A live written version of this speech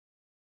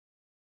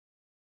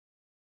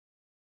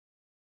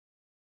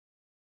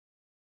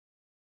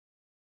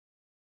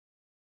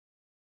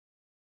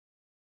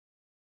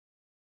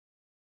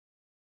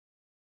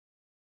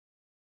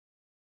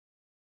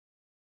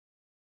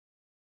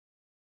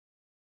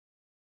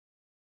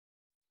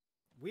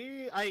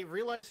I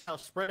realize how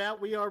spread out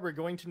we are. We're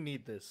going to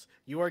need this.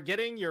 You are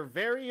getting your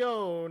very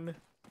own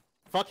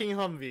fucking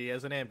Humvee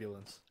as an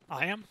ambulance.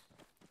 I am?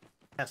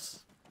 Yes.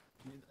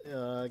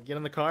 Get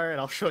in the car and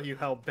I'll show you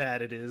how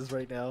bad it is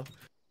right now.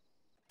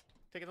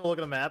 Taking a look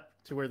at the map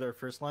to where their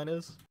first line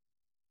is.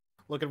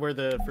 Look at where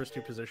the first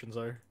two positions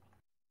are.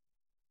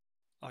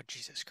 Oh,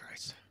 Jesus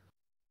Christ.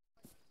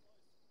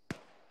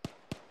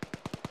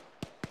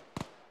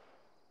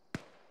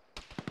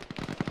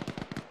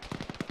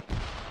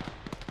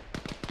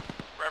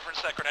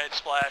 Reference that grenade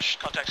splash.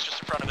 Contact's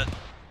just in front of it.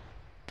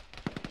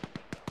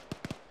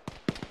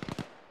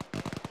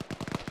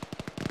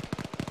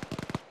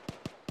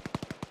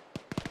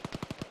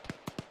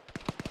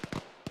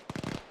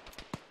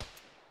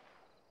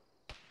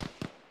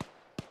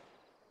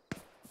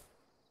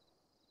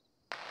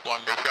 One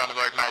big down the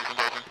road, now he's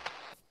engaging.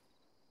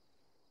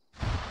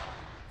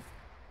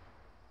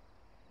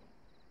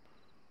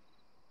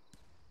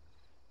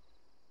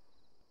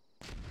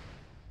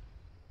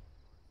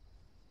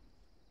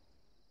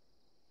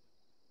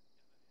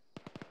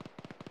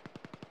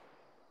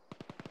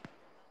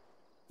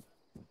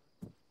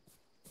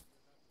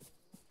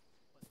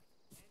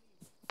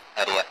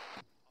 Headway.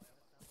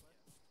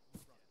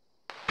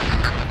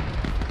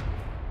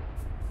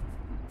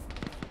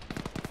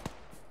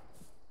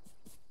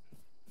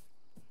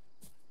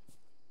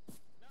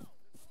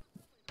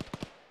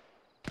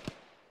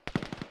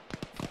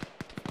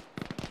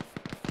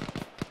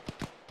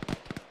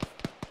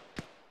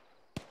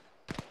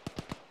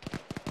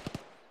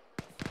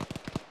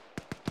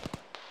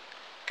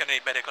 Gonna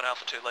need medic on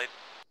Alpha 2 lead.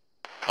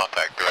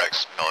 Contact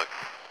directs, Millie.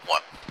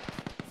 1.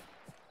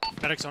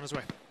 Medic's on his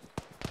way.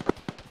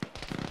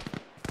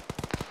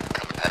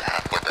 Coming at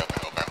halfway down the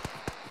hill now.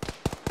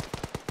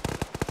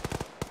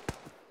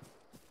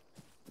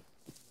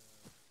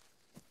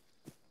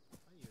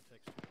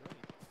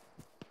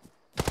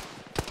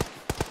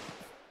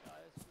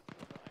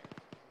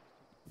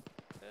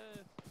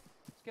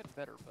 It's getting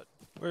better, but...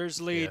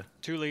 Where's lead? Yeah.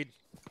 2 lead.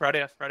 Right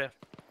here, right here.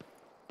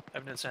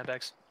 Open in the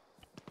sandbags.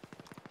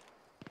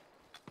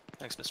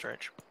 Thanks, Mr.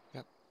 H.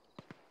 Yep.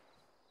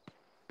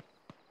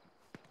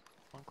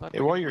 I'm glad Hey,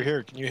 we while can you're leave.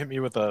 here, can you hit me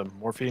with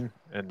morphine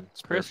and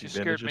spare a Chris, few you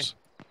scared me.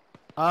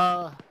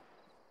 bandages?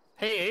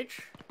 Hey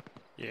H,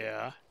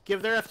 Yeah.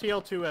 give their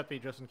FTL2 epi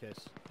just in case.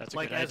 That's a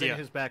like good as idea. in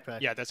his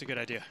backpack. Yeah, that's a good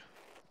idea.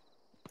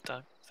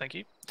 Done. Thank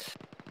you.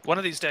 One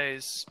of these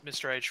days,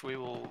 Mr. H, we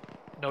will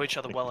know each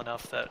other well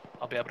enough that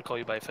I'll be able to call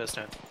you by your first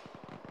name.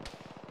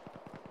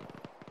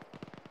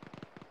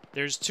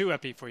 There's 2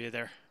 epi for you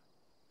there.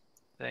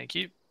 Thank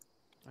you.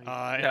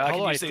 Yeah, Yeah, I can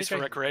Paulo, use these think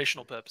for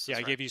recreational purposes. Yeah, I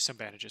right? gave you some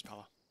bandages,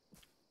 Paulo.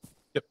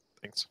 Yep,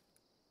 thanks.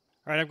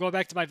 Alright, I'm going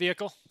back to my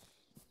vehicle.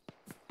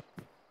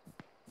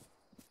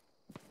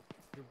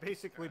 You're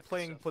basically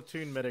playing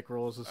platoon medic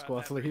roles as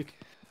Squad Maverick. League.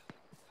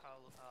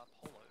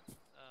 Polo.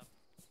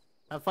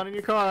 Have fun in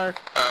your car.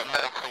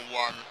 Medical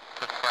 1,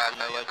 to frag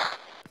melee.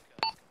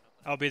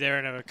 I'll be there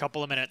in a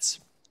couple of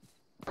minutes.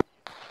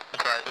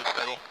 Sorry, it's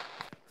stable.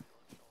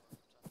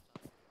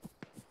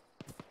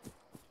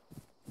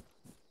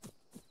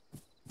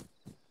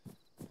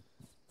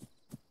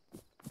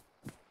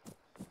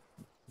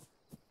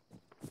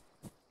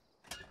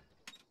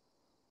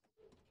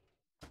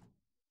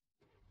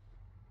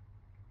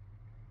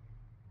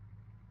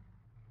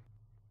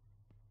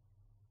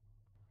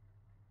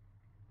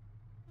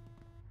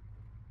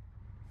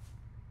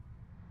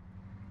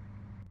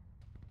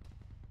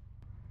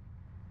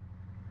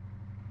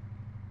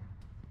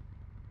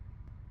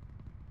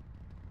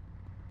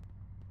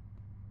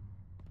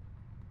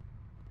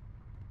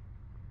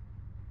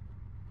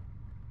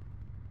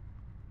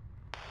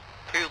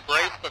 Two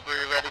brace, but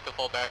we're ready to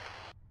fall back.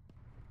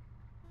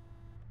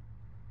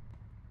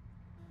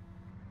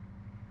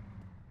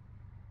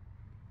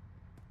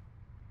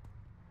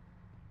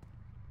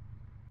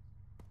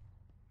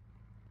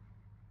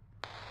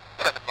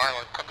 Seven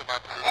Mile, come to my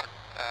position,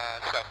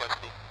 southwest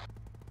 2.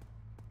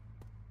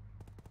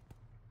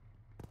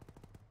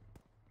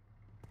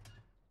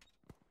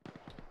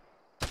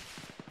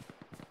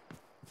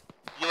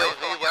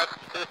 UAV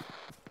west.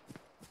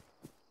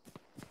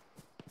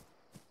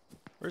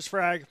 Where's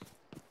Frag?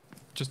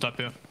 Just up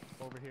here.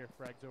 Over here,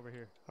 Frag's over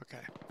here.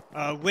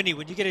 Okay. Winnie,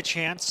 when you get a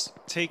chance,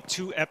 take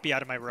 2 epi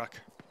out of my ruck.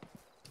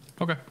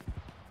 Okay.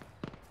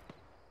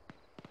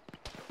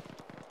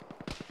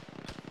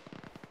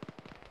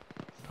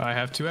 I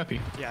have 2 epi.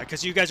 Yeah,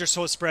 because you guys are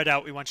so spread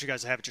out, we want you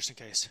guys to have it just in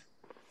case.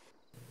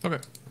 Okay.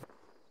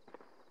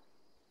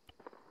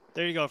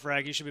 There you go,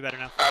 Frag. You should be better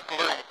now.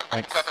 Absolutely.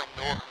 Thanks. 7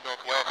 north,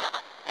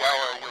 northwest.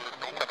 Yellow,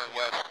 you're 7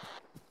 west.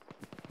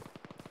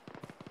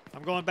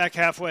 I'm going back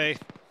halfway.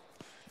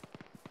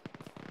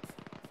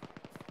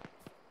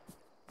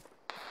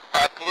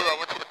 Absolutely, I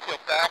want you to flip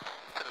back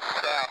to the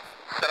south.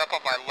 Set up on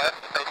my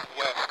left, coast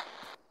west.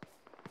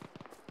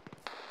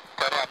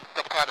 But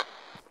some kind of...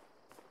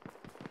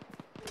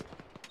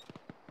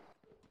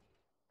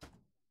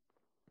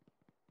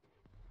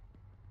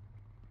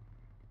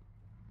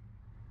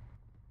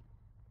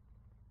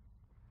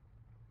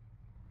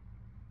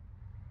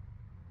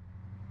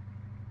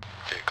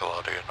 vehicle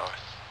out of your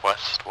north,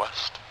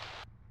 west.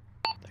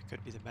 That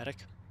could be the medic.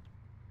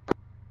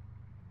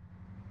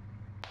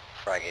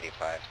 Frag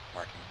 85,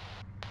 marking.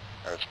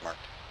 Or it's marked.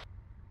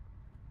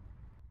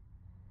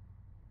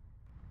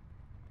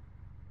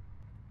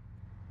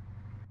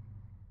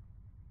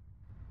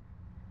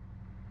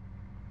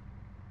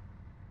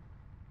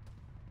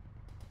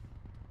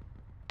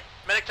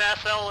 Medic to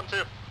SL and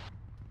 2.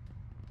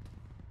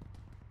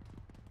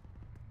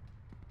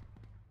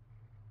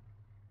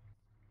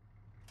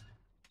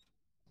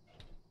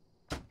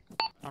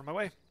 On my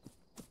way.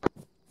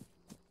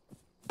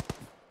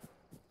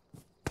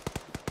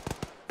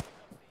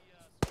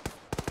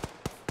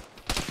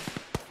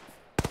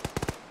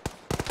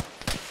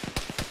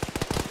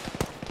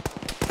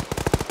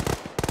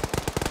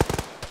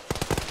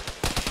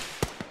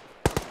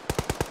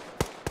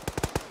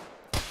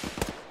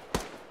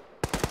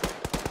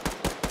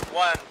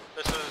 One,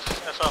 this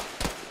is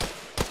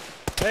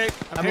SL. Hey,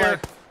 I'm here.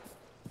 live.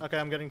 Okay,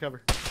 I'm getting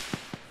cover.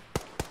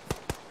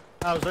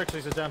 Oh,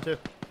 Xerxes is down too.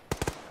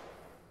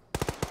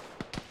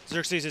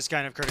 Xerxes is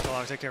kind of critical.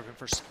 I'll take care of him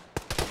first.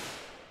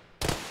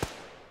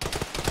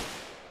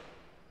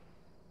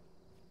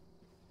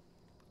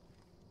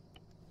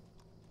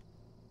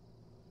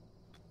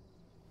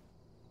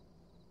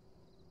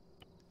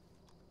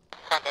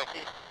 Contact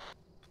east.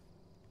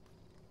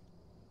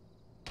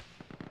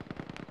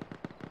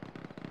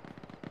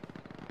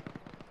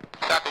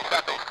 Southeast.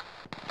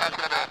 How's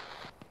it at?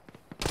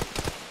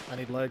 I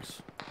need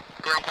legs.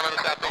 Going coming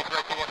to southeast,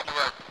 directly west and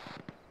right.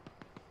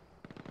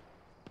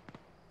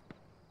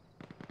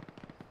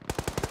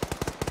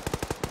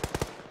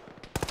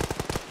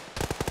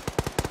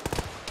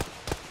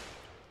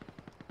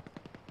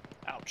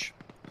 Ouch.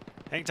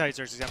 Hang tight,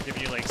 Xerxes. I'm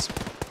giving you legs.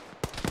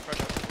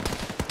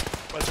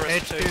 Where's the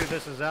rest of the H2,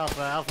 this is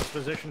Alpha. Alpha's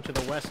position to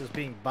the west is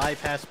being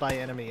bypassed by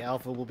enemy.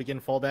 Alpha will begin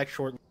fallback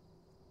shortly.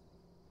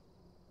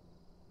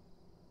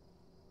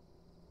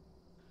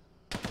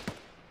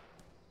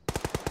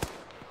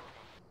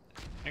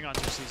 Hang on,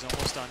 Xerxes.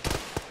 Almost done.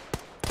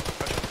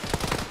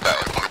 That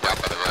was coming down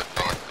by the red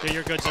door. Yeah,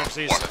 you're good,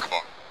 Xerxes. Wonderful.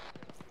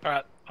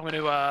 Alright, I'm going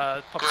to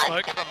pop a Girl,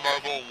 smoke. keep a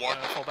mobile one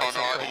Fall on back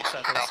our to east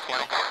southeast.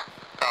 southwest.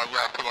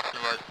 Yeah, to west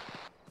and right.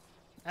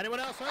 Anyone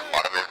else? A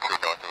lot of vehicle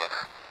north of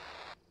us.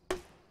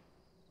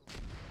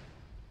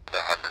 The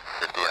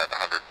 150 at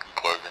 100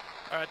 closing.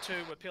 Alright, 2,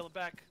 we're peeling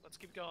back. Let's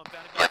keep going.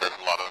 Bounty Yeah, back. there's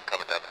a lot of them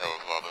coming down the hill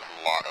as well. There's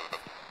a lot of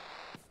them.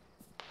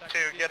 Back Two,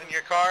 to get in vehicle.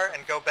 your car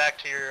and go back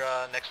to your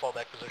next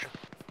fallback position.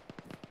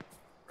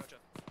 Roger.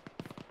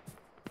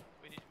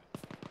 We need...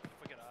 If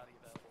we get Artie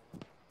available.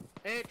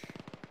 H.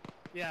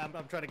 Yeah,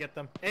 I'm trying to get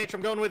them. H,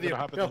 I'm going with you.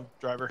 Gonna hop in Go. the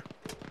driver.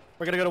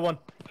 We're gonna go to 1.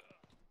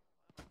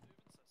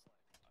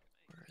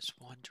 Where is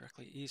one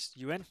directly east?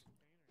 You in?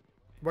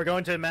 We're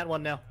going to Mat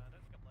 1 now.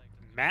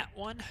 Matt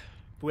one?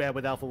 Yeah,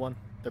 with Alpha 1.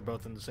 They're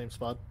both in the same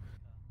spot.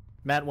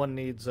 Mat 1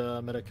 needs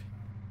medic.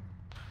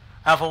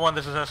 Alpha 1,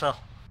 this is SL.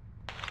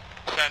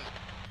 10.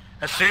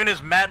 As soon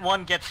as Mat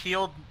 1 gets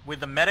healed with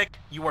the medic,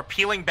 you are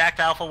peeling back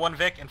to Alpha 1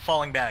 Vic and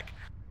falling back.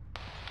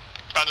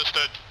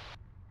 Understood.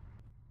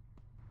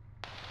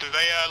 Do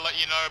they let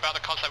you know about the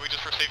contact we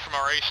just received from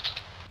our east?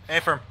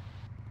 Affirm.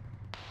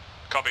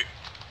 Copy.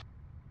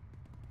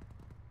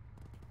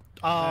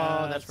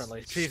 Oh, that's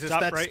friendly. Jesus,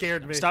 Stop that right,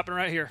 scared I'm me. stopping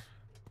right here.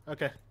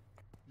 Okay.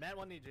 Mat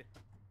 1 needs you.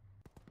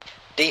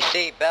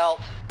 DC,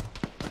 belt.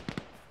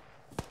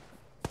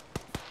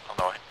 On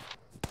the way.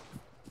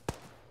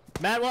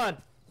 Mat 1.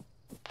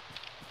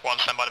 1,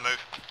 stand by to move.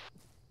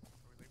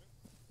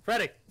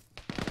 Freddy.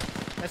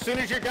 As soon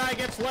as your guy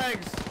gets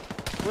legs,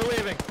 we're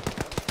leaving.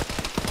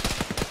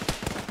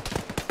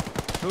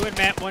 Who in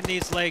Matt one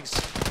needs legs?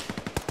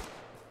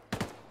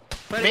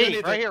 Freddy, who Me,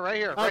 needs right it? here, right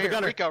here, Oh, right the here.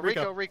 gunner.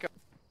 Rico.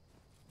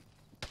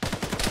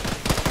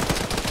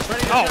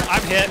 Freddy, Oh, just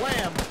I'm hit.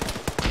 Wham.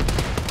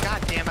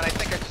 God damn it, I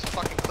think I just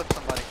fucking clipped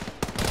somebody.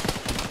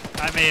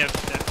 I may have.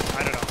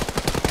 I don't know.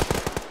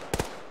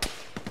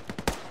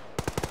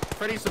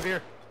 Freddy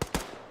severe.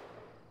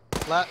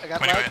 I got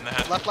When you leg, in the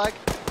head. left leg.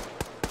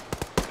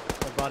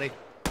 Dead body.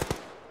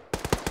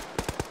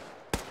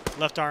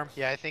 Left arm.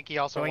 Yeah, I think he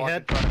also Going walked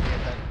head. in front of me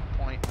at that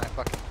point, and I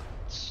fucking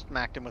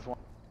smacked him with one.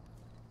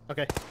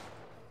 Okay.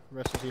 The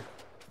rest is you.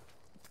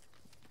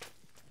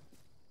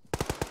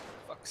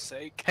 Fuck's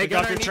sake. Hey, Take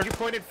off Gunner, I your need tur- you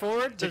pointed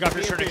forward. Take There's off a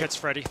your BMP. tourniquets,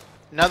 Freddy.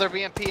 Another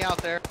BMP out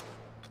there.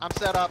 I'm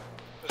set up.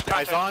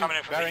 Guys on, coming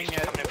in from east,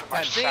 coming in from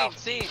our south.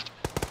 Scene.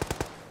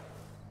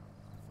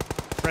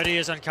 Freddy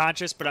is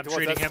unconscious, but I'm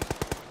treating him.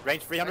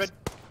 Range 300.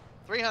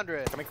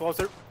 300. Coming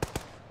closer.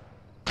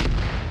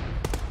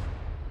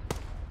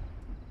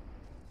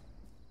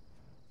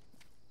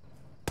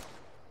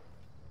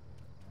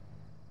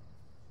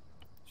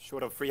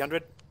 Short of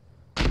 300.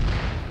 Be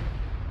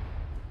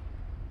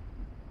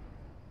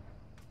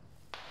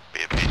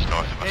a piece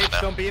north of us H,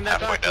 now. don't be in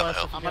that Halfway back down the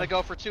blast. hill. I'm gonna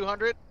go for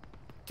 200.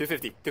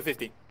 250.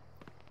 250.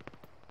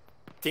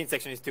 Teen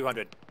section is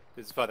 200.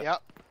 This is further.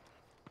 Yep,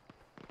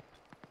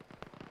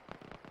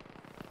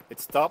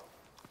 It's stop.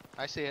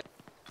 I see it.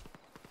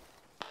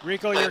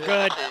 Rico, you're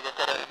good.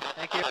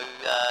 Thank you.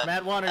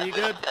 Mat 1, are you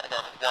good?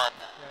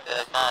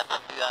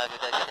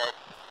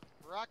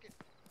 Rocket.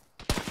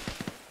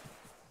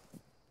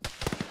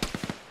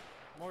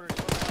 Mortar.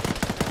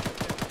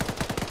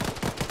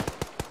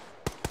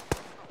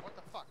 Oh, what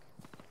the fuck?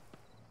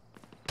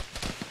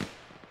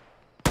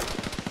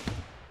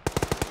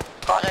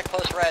 Contact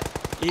close red.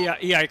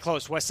 EI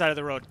close, west side of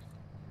the road.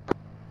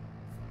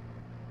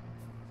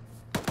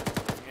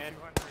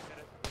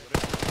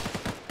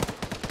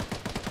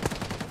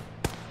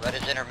 Red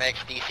is intermix.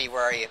 DC,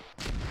 where are you?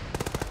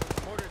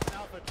 Mortars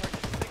Alpha, target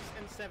 6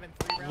 and 7,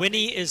 3 rounds.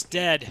 Winnie is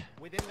dead.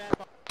 Within that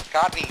box.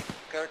 Copy.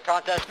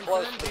 Contest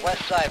close to the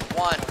west side.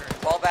 1.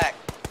 Fall back.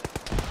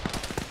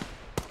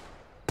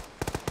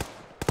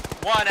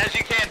 1, as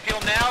you can, peel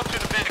now to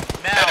the vehicle.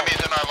 Now. Enemies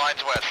in our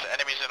lines west.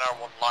 Enemies in our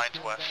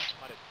lines west.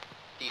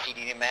 DC, do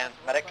you need man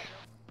medic?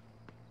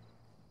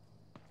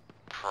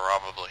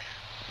 Probably.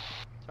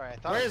 Sorry, I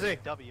thought Where it is was he?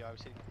 W. I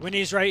was hitting.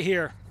 Winnie's right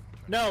here.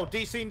 No,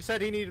 DC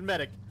said he needed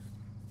medic.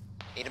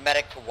 Need a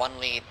medic to 1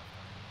 lead.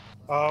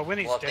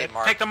 Winnie's We'll dead. update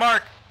Mark. Take the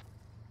mark.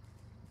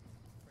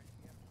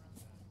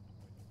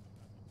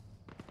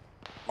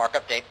 Mark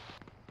update.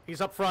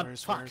 He's up front.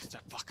 Where's Fuck. the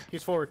fuck?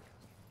 He's forward.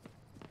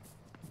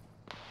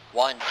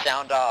 1,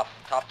 sound off.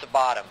 Top to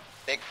bottom.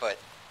 Bigfoot.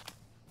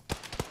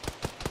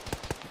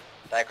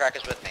 Diacrack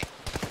is with me.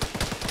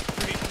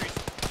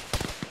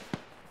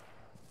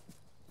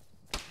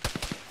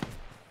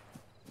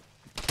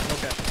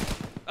 Okay.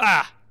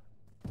 Ah!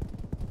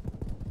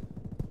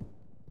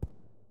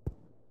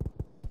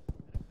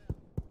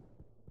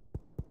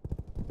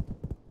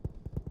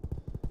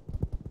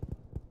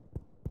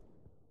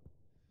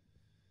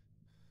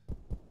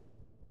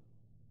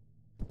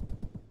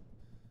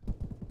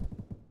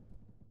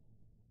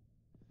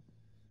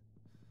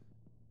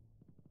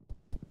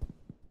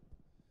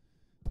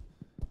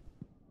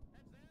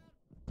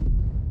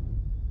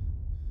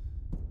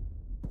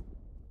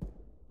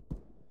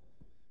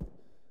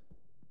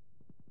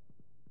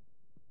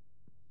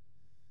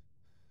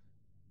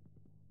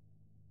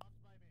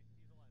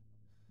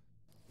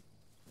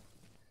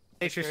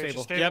 Nature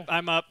stable. Yep,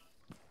 I'm up.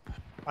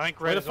 I think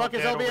Where red the is all fuck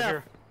is dead over LBF?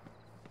 here.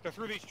 They're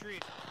through these trees.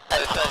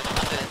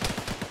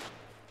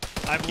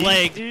 I'm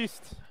legged.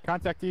 East.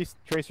 Contact east.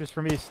 Tracers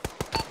from east.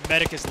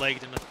 Medic is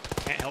legged and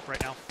can't help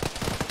right now.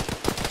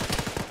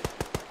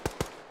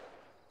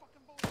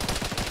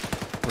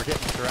 We're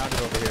getting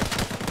surrounded over here.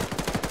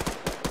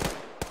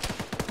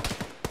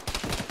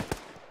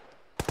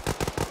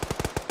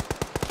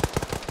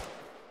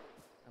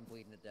 I'm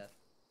bleeding to death.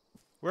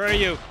 Where are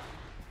you?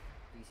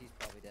 DC's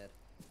probably dead.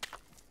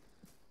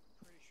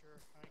 Pretty sure.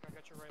 I think I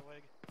got your right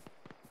leg.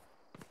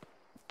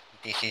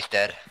 DC's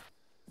dead.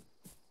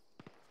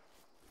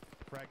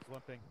 Frag's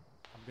limping.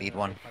 I'm Lead gonna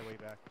one. make my way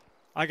back.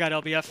 I got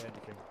LBF.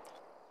 Bandaging.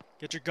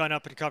 Get your gun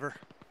up and cover.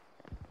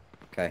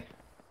 Okay.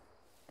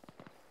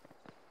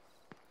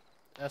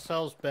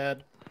 SL's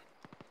bad.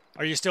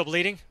 Are you still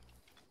bleeding?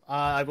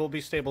 I will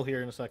be stable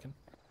here in a second.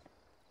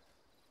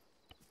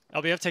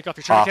 LBF, take off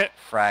your Off. tourniquet.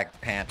 Frag.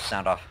 Pants.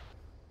 Sound off.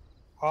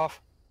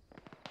 Off.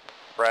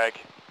 Frag.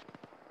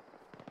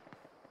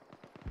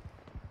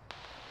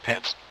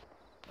 Pants.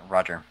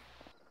 Roger.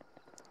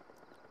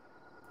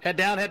 Head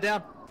down, head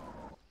down.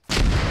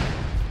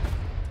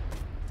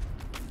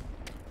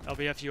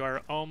 LBF, you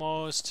are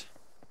almost...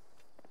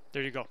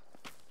 There you go.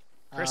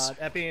 Chris?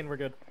 Epi and we're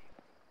good.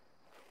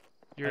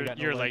 You're got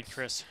no late, legs.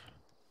 Chris.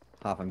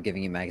 Hoff, I'm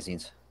giving you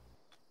magazines.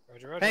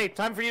 Roger, roger. Hey,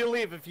 time for you to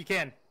leave if you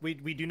can. We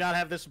do not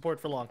have this support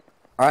for long.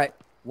 Alright.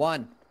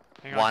 1.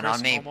 Hang 1 Chris,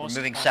 on me. almost, We're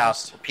moving almost.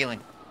 south. Peeling.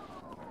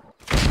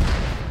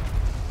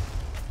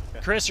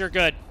 Chris, you're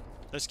good.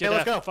 Let's get Okay,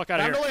 let's the go. fuck out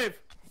of Time here. to leave.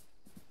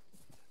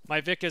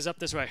 My Vic is up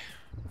this way.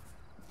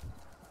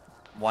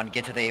 1.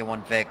 Get to the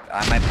A1 Vic.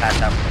 I might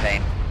pass out from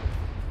pain.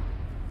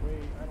 Wait,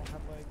 I don't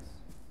have legs.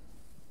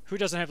 Who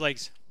doesn't have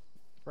legs?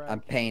 Frag. I'm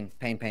pain.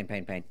 Pain.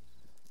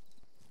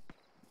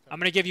 I'm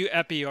gonna give you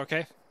Epi,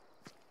 okay?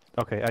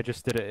 Okay, I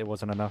just did it. It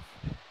wasn't enough.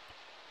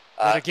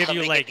 Gotta give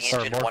you somebody get legs. the Or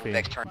engine, 1 morphine.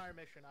 Vic turn. Fire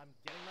mission. I'm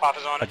getting my Pop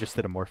is on I it. just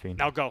did a morphine.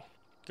 Now go.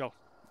 Go.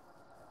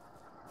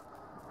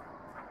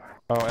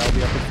 Oh,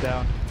 LBF is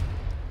down.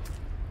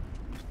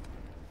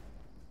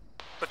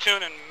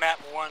 Platoon and Map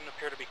 1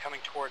 appear to be coming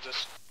towards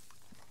us.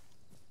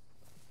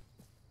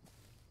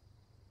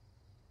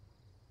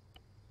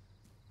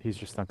 He's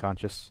just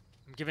unconscious.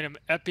 I'm giving him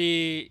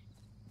Epi.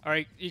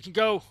 Alright, you can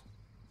go.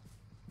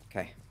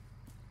 Okay.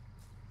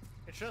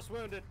 It's just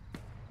wounded.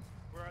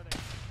 Where are they?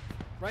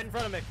 Right in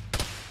front of me.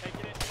 Hey,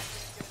 get in.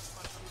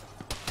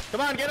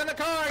 Come on, get in the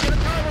car. Get in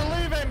the car. We're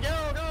leaving.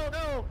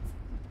 Go.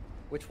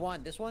 Which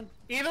one? This one?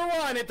 Either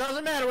one. It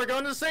doesn't matter. We're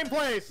going to the same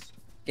place.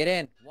 Get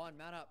in. 1.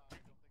 Mount up.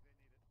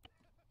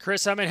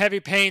 Chris, I'm in heavy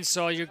pain,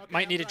 so you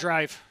might need to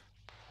drive.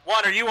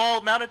 1, are you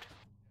all mounted?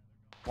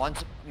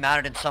 1's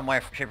mounted in some way,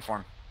 shape, or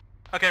form.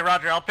 Okay,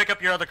 roger. I'll pick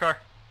up your other car.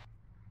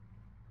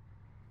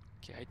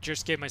 Okay, I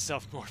just gave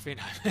myself morphine.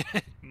 I'm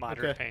in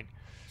moderate Okay. pain.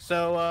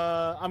 So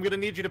I'm gonna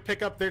need you to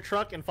pick up their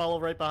truck and follow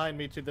right behind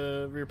me to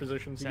the rear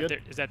positions. Is You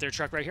that, good? is that their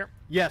truck right here?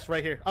 Yes,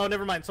 right here. Oh,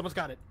 never mind. Someone's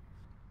got it.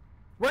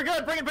 We're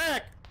good. Bring it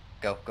back.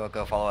 Go.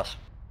 Follow us.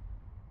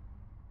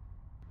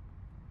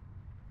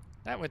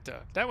 That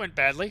went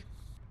badly.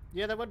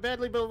 Yeah, that went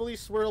badly, but at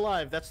least we're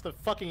alive. That's the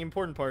fucking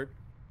important part.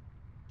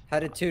 How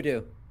did 2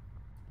 do?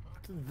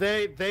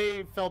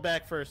 They fell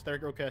back first. They're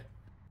okay.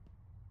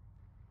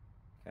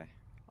 Okay.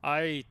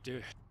 I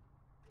do.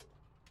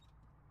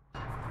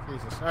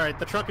 Jesus. All right,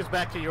 the truck is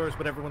back to yours,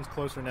 but everyone's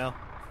closer now.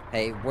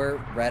 Hey, we're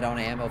red on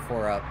ammo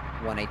for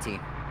 118.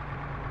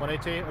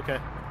 118. Okay.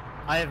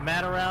 I have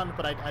Matt around,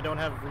 but I don't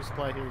have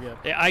resupply here yet.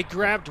 Yeah, I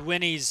grabbed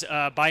Winnie's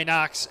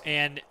binocs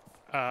and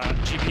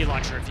GP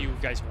launcher if you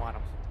guys want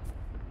them.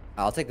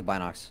 I'll take the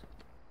binocs.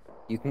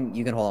 You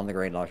can hold on the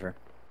grenade launcher.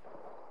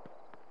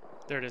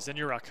 There it is in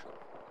your ruck.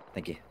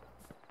 Thank you.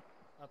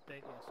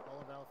 Update, yes. All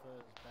of Alpha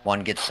is back.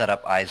 1 gets set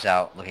up, eyes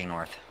out, looking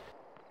north.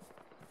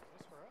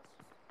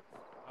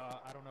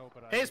 I don't know,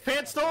 but Hey, is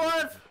Pants still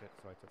alive?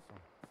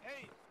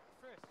 Hey,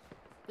 Chris.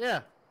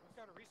 Yeah. We've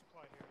got a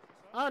resupply here.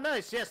 Oh,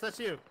 nice. Yes, that's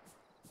you.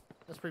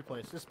 That's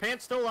pre-placed. Is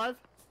Pants still alive?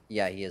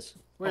 Yeah, he is.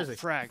 Where is he?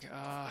 Frag.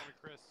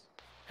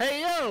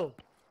 Hey, yo!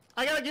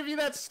 I gotta give you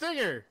that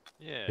stinger!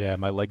 Yeah. Yeah,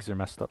 my legs are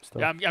messed up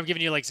still. Yeah, I'm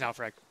giving you legs now,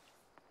 Frag.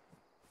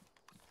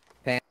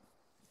 I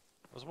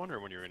was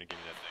wondering when you were going to give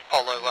me that thing.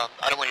 Although,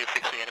 I don't want you to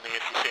fix the enemy if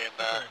you see him,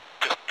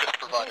 just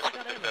provide us with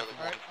a bit of early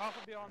warning.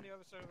 Alpha be on the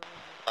other side of the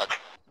room.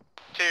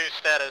 2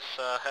 status,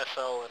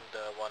 Hessel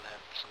and 1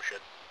 have some shit.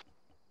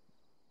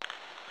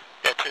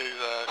 Yeah, 2,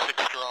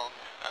 6 strong,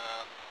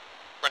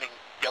 running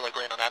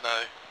yellow-green on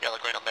ammo,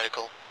 yellow-green on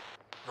medical.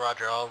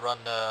 Roger, I'll run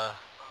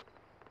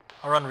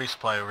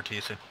resupply over to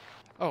you soon.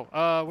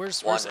 Oh,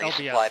 where's 1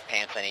 LBF? resupply,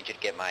 Pants, I need you to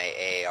get my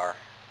AAR.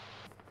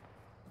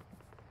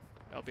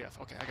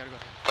 LBF. Okay, I gotta go.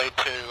 Lead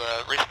to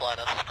resupply, and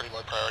that's pretty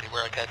low priority.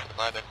 We're okay for the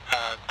moment.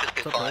 Just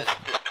be advised,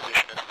 this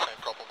position is the same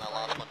problem our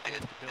last one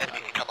did.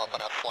 Enemy can come up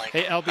on our flank.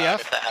 Hey,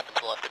 LBF. If that happens,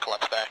 we'll have to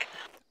collapse back.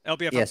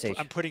 LBF, Yes,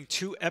 I'm putting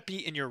 2 epi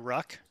in your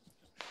ruck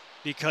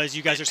because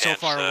you guys are so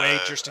far away,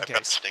 just in I've got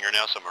case. Stinger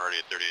now, so I'm already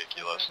at 38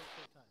 kilos.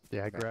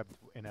 Yeah, I grabbed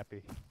an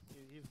epi.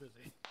 He's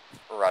busy.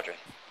 Roger.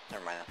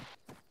 Never mind.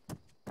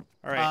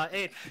 All right.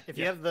 8, if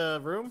you have the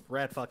room,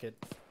 rat fuck it.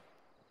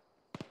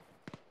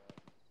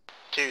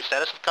 2,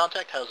 status of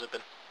contact, how's it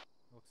been?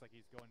 Looks like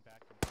he's going back.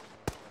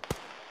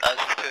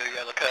 Just 2,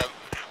 yeah, look,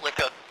 we've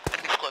got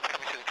enemy squads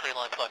coming through the tree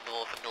line side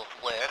north and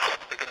northwest.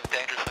 They're getting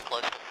dangerously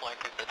close to the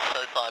flank, but so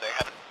far they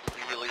haven't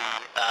really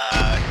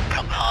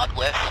come hard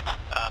west.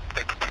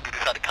 They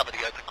decided to cover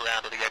the open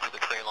ground or the edge of the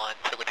tree line,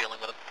 so we're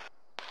dealing with them.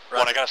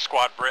 One, I got a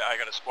squad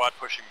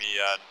pushing me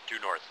due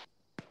north.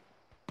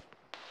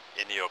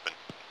 In the open.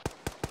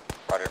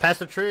 Roger.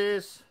 Past the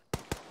trees.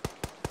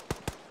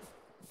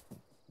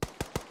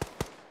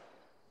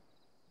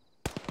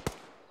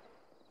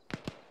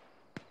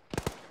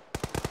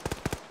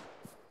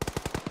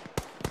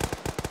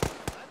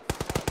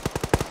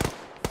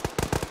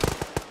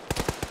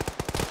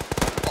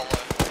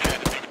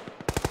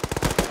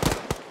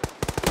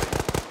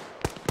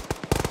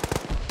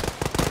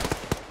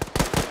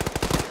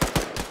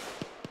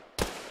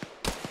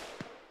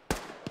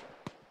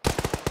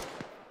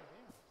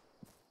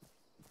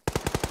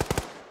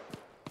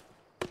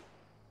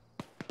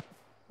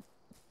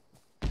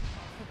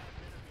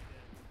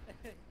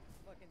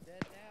 Fucking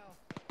dead now.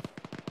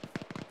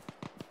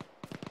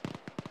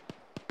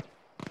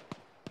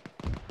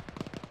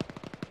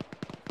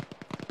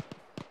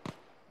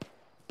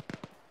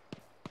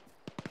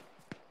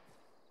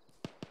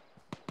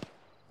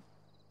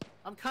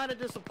 I'm kind of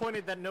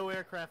disappointed that no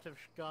aircraft have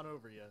gone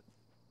over yet.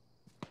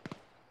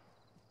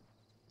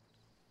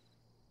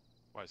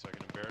 Why, so I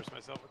can embarrass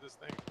myself with this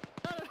thing?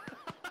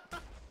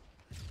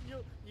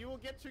 You will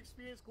get to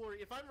experience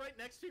glory. If I'm right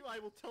next to you, I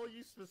will tell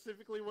you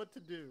specifically what to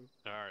do.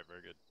 Alright,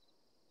 very good.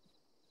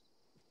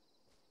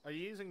 Are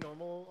you using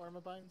normal Arma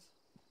binds?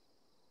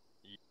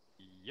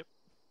 Yep.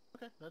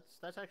 Okay,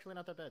 that's actually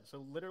not that bad.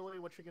 So literally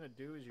what you're gonna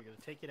do is you're gonna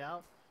take it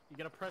out, you're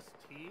gonna press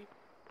T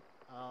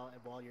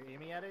and while you're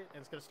aiming at it,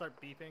 and it's gonna start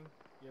beeping.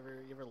 You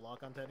ever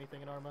lock onto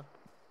anything in Arma?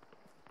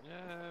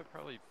 Yeah,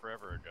 probably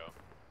forever ago.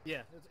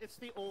 Yeah, it's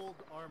the old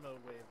Arma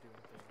way of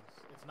doing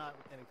things. It's not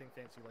anything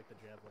fancy like the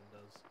Javelin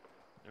does.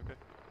 Okay.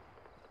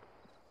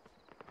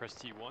 Press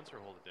T once or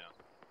hold it down?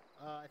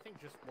 I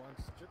think just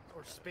once,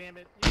 or spam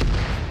it. You can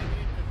spam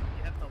it 'cause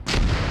you have to...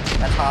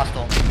 That's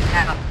hostile.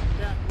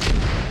 Yeah.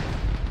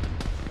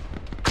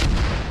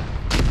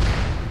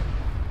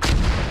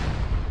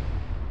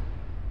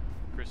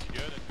 Chris, you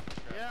good?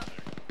 Yeah,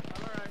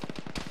 I'm alright.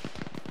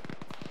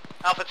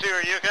 Alpha 2,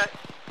 are you okay?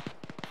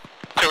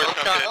 2 is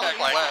no good.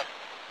 Left.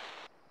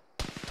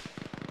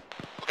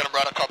 We're gonna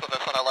run on top of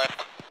us on our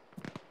left.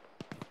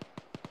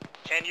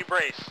 Can you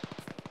brace?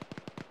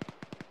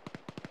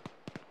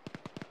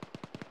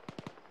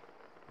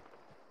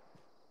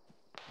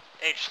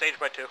 H, stage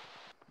by 2.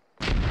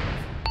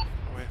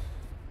 Away.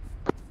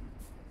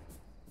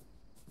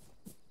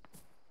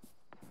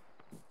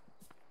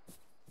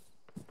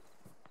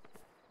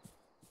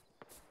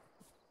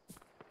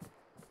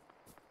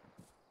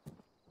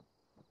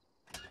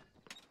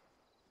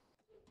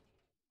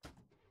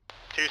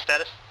 Two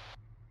status.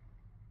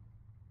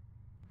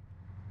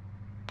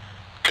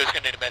 Go's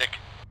gonna need a medic.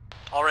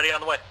 Already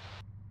on the way.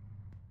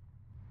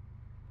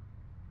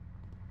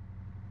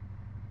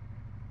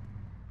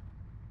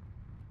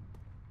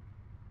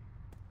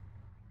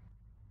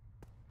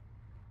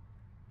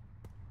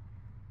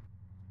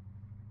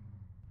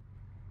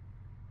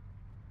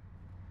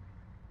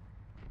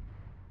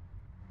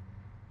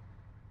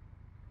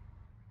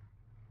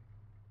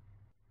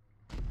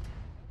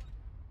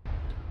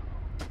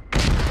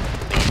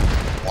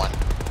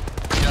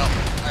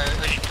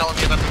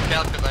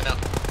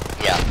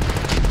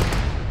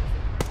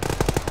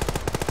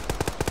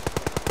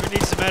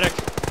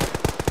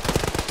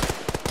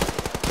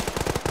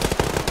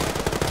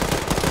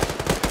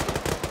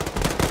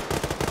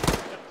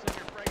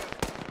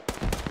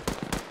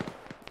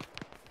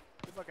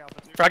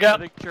 Frag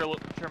out. I think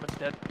Chairman's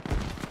dead.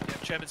 Yeah,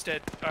 Chairman's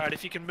dead. Alright,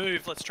 if you can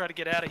move, let's try to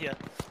get out of here.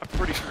 I'm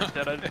pretty sure he's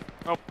dead.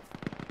 Oh,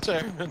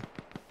 Chairman.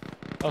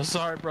 I'm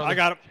sorry, brother. I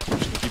got him. I'm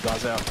just gonna keep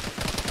eyes out.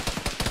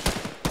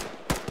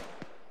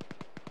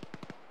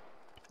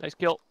 nice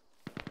kill.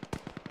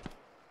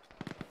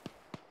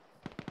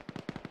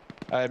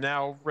 I am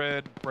now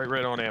bright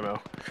red on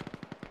ammo.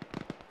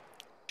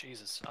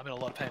 Jesus, I'm in a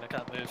lot of pain. I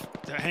can't move.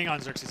 Hang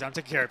on, Xerxes. I'm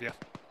taking care of you.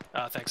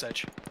 Thanks,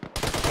 H.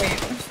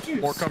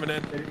 More coming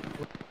in.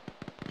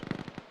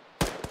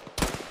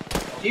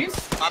 Juice?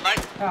 Mate.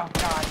 Oh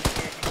god.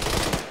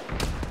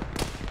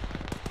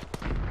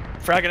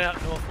 Fragging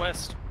out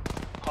northwest.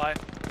 High.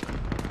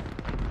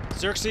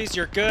 Xerxes,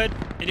 you're good.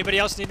 Anybody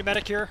else need a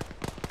medic here?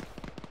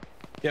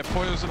 Yeah,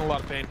 Pollo's in a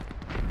lot of pain.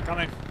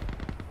 Coming.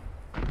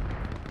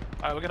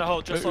 Alright, we're gonna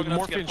hold just long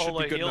enough to Morphine get should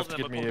Polo be good healed, enough and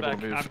to then get me we'll pull able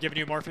back. to move. I'm giving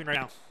you morphine right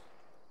now.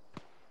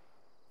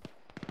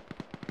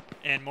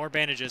 And more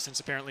bandages, since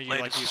apparently you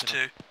like using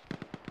them.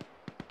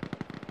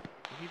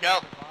 Go.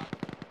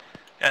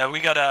 Yeah, we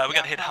got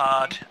hit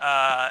hard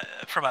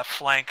from our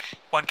flank.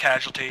 1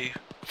 casualty,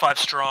 5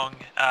 strong.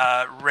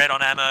 Red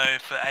on ammo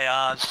for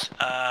ARs.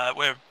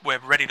 We're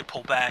ready to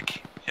pull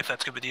back if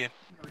that's good with you.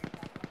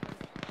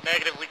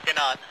 Negative, we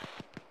cannot.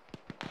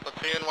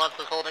 Platoon wants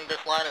us holding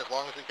this line as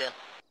long as we can.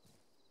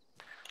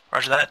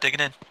 Roger that.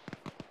 Digging in.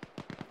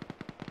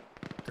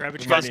 Grab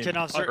what you We might guys need can,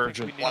 officer.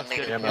 urgent One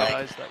negative, ammo.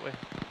 Guys that way.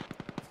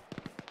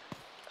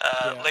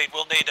 Yeah. Lead.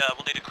 We'll need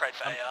a crate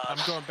for ARs. I'm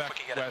going back We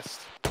can get it.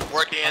 west.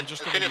 Working in. I'm As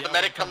just soon gonna as the yell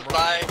medic and come comes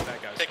by, running if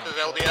that guy's takes his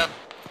coming. LDF,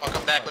 I'll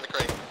come back with a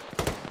crate.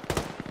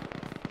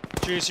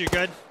 Juice, you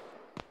good?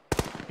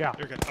 Yeah.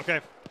 You're good.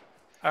 Okay.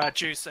 Alright,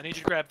 Juice, I need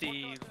you to grab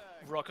the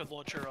rocket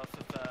launcher off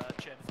of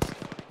Chairman's.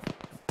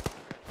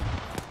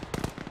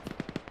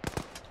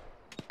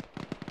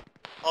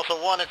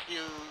 Also, 1, if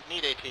you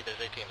need AT, there's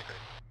AT in the crate.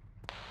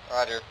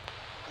 Roger.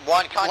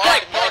 1,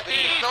 contact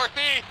northeast!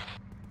 Northeast!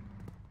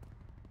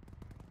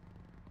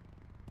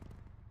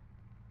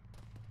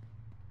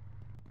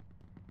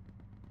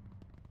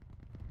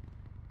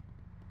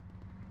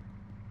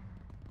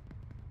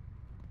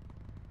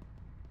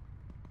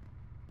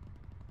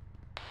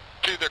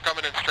 Two, they're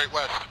coming in straight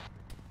west.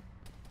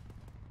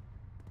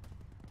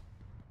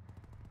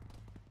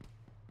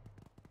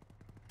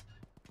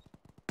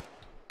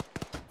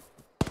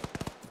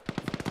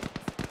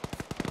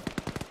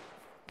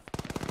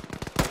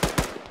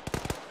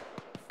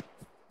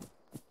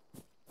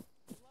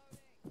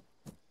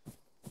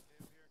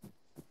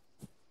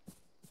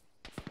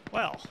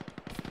 Well.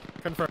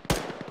 Confirm.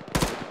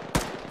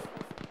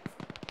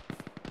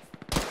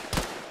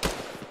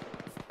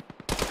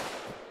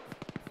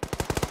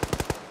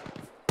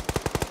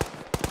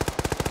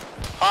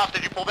 Hoff,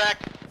 did you pull back?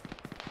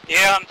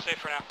 Yeah, I'm safe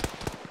for now.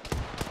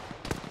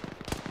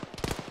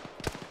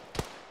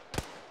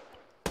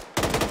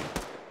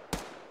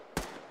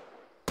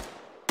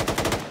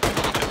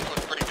 This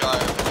looks pretty dry on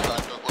this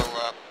side,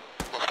 but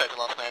we'll stay to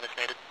last man if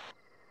needed.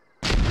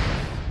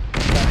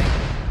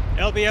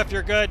 LBF,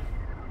 you're good.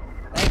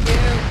 Thank you.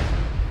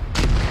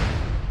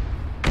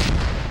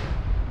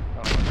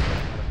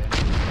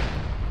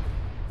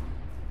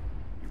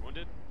 You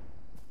wounded?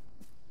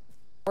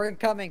 More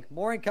incoming.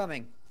 More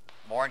incoming.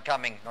 More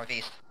incoming,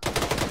 northeast.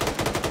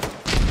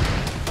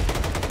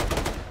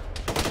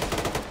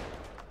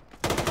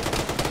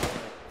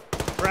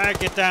 Brad,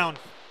 get down.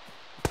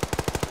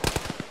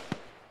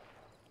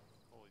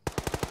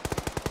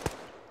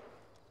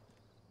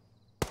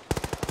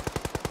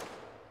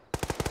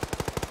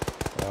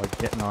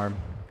 Get an arm.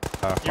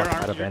 You're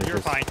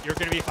fine. You're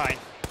gonna be fine.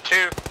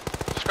 2,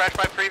 scratch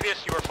by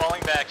previous, you are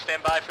falling back.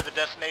 Stand by for the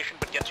destination,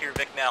 but get to your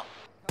Vic now.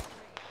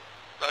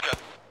 Roger.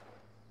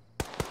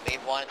 Lead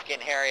 1, it's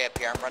getting hairy up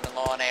here. I'm running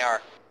low on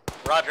AR.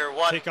 Roger,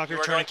 1, Take off you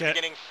your are going to be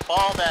tourniquet. getting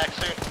fall back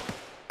soon.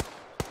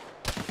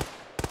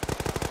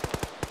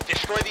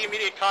 Destroy the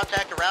immediate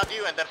contact around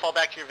you, and then fall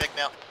back to your Vic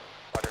now.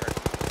 Roger.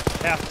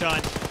 Half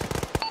done.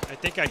 I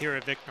think I hear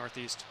a Vic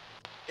northeast.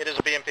 It is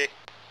a BMP.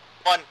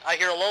 1, I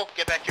hear a lull,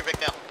 get back to your Vic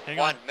now. Hang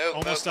 1, on. move,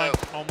 Almost move,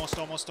 done.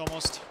 move.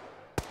 Almost.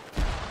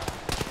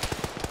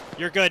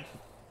 You're good.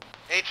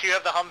 H, you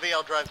have the Humvee,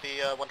 I'll drive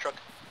the 1 truck.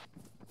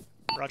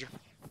 Roger.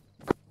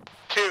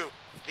 2,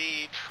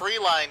 the tree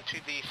line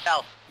to the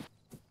south.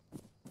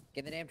 Get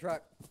in the damn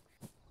truck.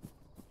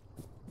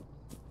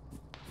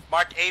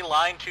 Marked A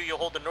line, 2, you'll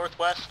hold the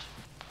northwest.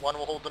 1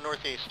 will hold the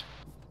northeast.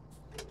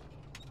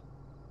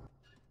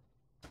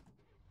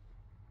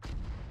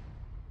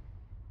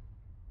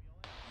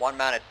 One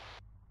mounted.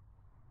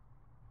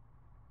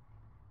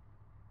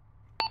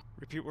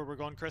 Repeat where we're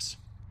going, Chris.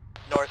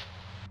 North.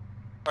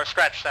 Or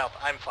scratch south,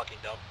 I'm fucking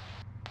dumb.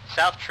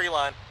 South tree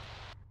line.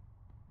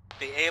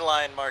 The A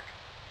line mark.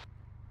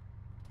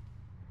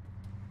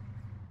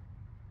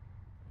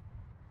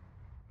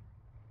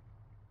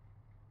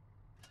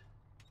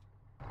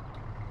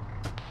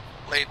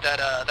 Lead,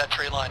 that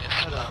tree line is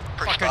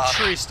pretty fucking sparse.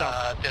 tree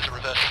stump. There's a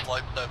reverse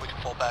slope that we can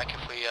fall back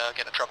if we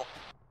get in trouble.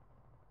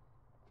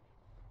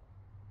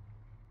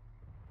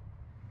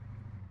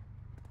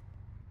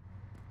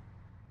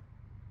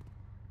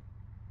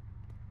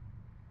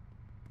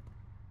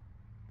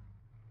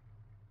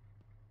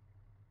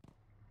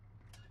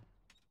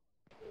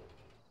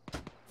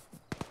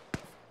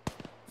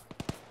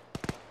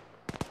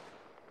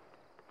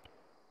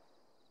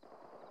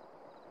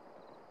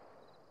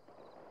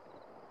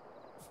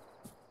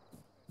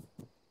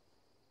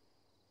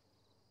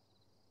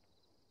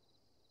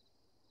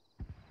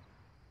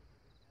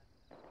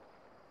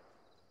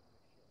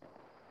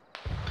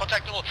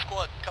 Contact north,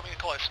 squad, coming in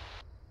close.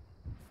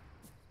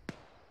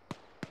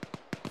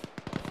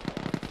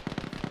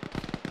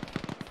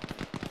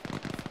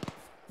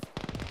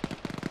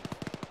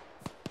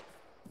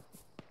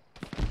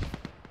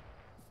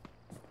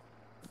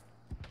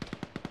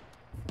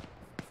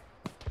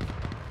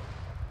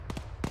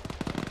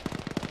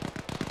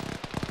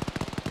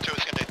 Two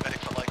is going to need medic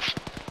for legs.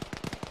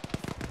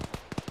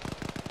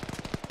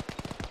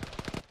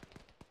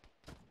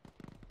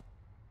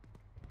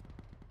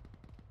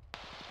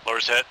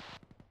 Lower's hit.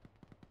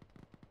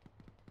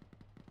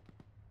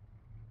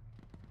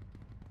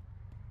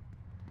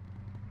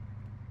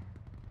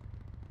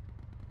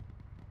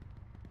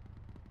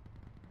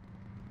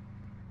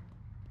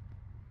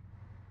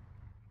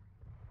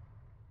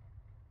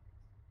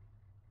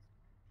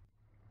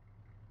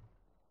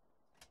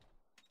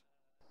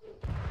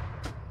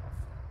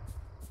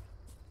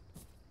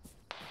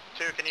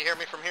 Two, can you hear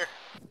me from here?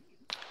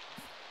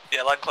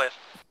 Yeah, line clear.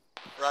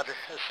 Roger.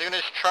 As soon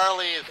as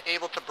Charlie is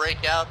able to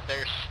break out,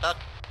 they're stuck.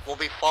 We'll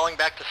be falling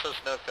back to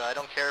Sosnovka. I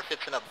don't care if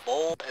it's in a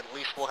bowl, at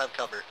least we'll have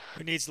cover.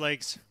 Who needs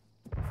legs?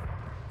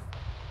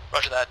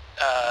 Roger that.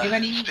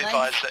 Anybody Just be need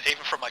advised legs? that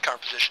even from my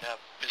current position, our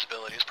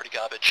visibility is pretty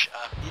garbage.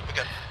 We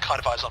got kind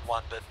of eyes on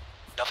one, but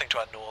nothing to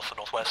our north or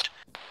northwest.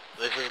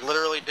 This is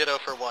literally ditto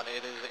for one.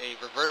 It is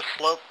a reverse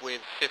slope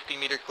with 50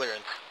 meter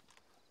clearance.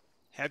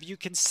 Have you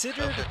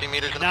considered 50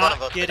 meters in front of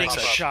not us, getting pop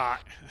up.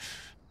 shot?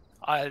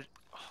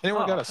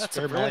 Anyone got a that's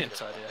spare a mag?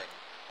 brilliant idea.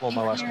 Well,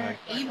 my If last you're mag.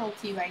 able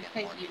to, I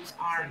could use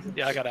arm.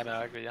 Yeah, I got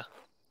ammo, but yeah.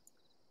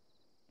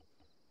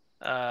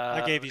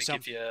 I gave let you me some.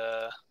 Give you,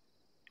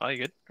 oh, you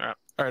good? Alright.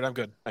 Alright, I'm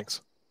good.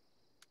 Thanks.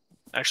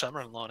 Actually, I'm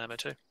running low on ammo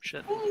too.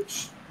 Shit.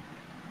 Ouch.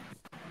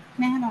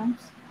 Man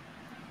arms.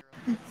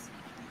 It's-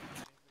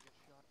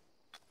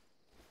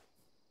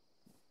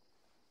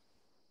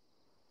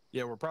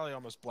 Yeah, we're probably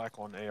almost black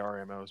on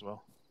AR ammo as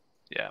well.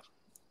 Yeah.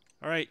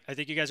 All right, I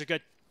think you guys are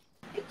good.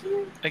 Thank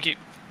you. Thank you.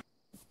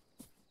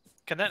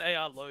 Can that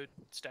AR load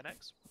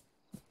Stanex?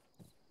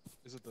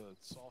 Is it the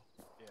saw?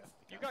 Yeah.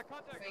 You got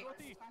contact, Wait,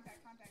 northeast.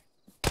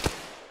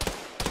 contact.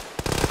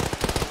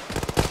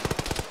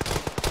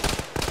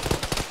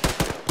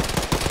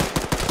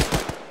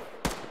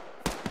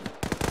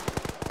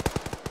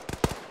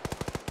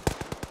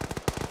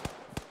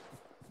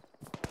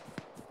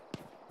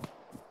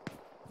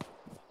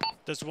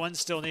 Does one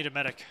still need a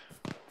medic?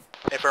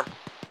 Affirm.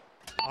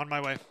 On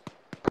my way.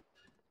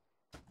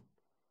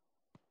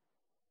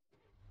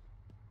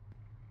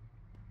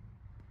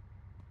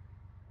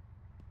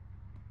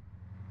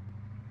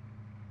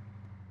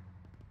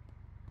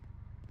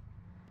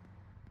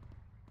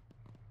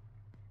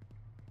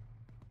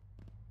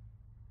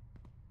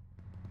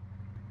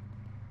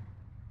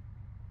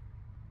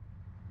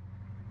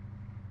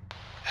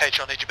 H,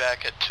 I'll need you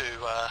back at 2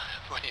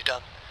 when you're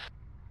done.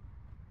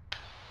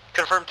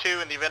 Confirm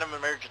 2, in the event of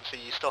emergency,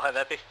 you still have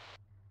epi?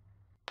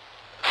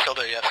 Still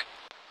do, yes.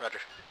 Roger.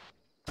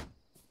 We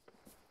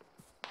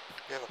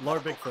have a Lower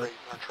medical Bigfoot. crate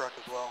in our truck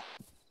as well.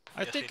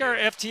 I Yes, think you our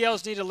do.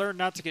 FTLs need to learn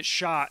not to get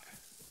shot.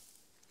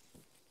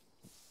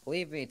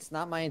 Believe me, it's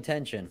not my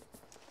intention.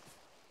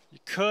 You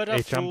could have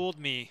H, I'm- fooled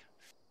me.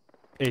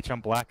 H,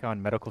 I'm black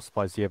on medical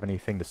supplies. Do you have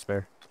anything to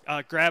spare?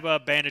 Grab a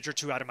bandage or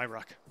two out of my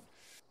ruck.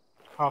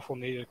 Hoff will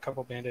need a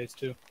couple band-aids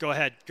too. Go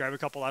ahead, grab a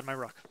couple out of my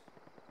ruck.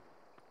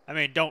 I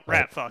mean, don't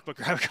rat fuck, but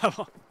grab a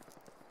couple.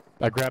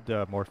 I grabbed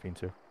morphine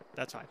too.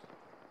 That's fine.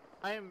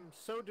 I am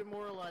so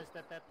demoralized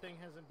that that thing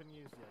hasn't been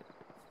used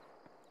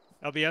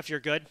yet. LBF, you're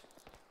good?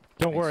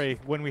 Don't worry.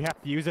 When we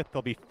have to use it,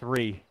 there'll be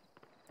 3.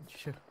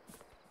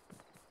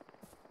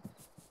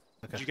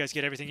 Did you guys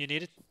get everything you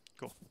needed?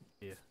 Cool.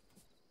 Yeah.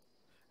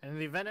 And in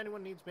the event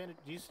anyone needs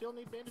bandages, do you still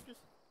need bandages?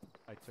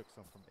 I took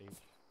some from H.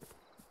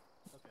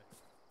 Okay.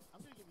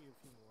 I'm gonna give you a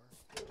few more.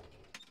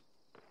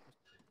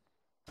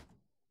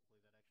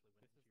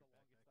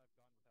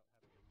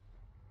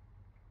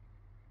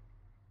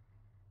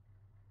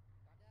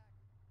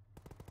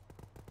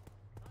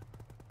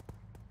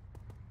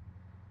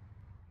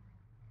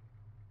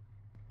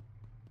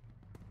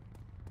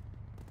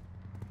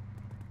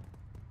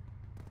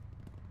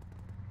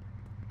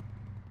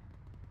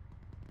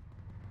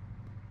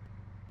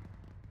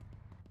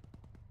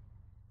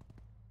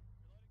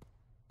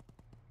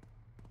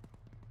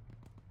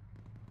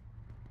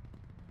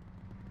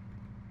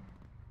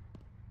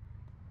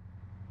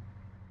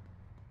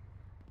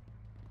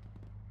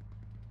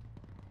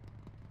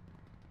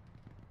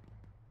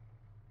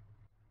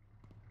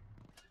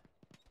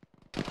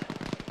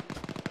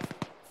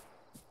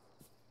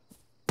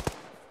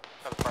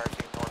 Another fire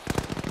team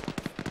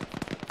north.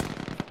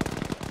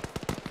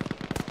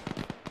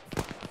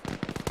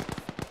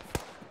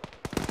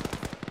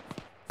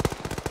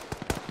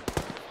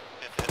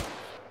 Hit.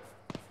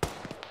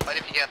 Fight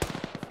if you can.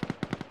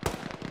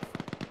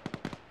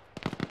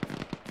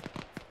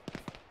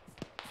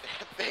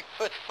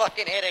 Bigfoot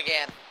fucking hit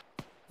again.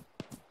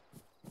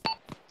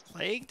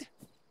 Plagued?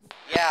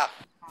 Yeah.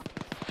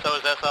 So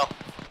is SL.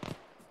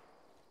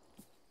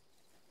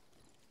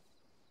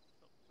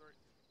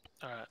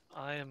 Alright,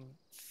 I am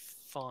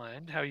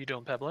fine. How are you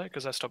doing, Pablo?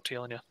 Because I stopped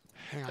healing you.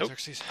 Hang on, Nope.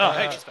 Xerxes. Oh,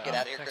 hey. Get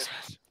out of here, Chris.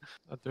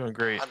 Not doing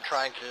great. I'm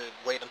trying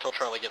to wait until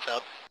Charlie gets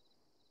out.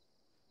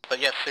 But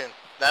yes, soon.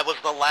 That was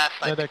the last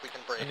I think we can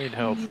break. I need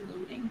help.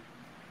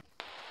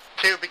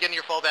 2, begin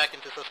your fall back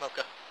into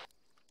Sosnovka.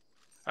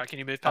 Alright, can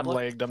you move, I'm Pablo?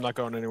 lagged. I'm not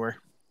going anywhere.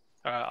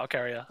 Alright, I'll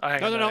carry you. Hang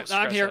No, on, no, no, I'm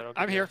scratch here. that, I'll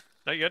I'm give you- here.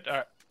 No, you good?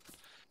 Alright.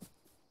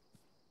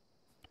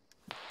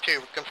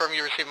 2, confirm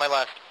you received my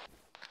last.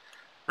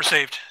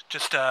 Received.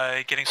 Just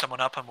getting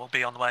someone up and we'll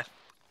be on the way.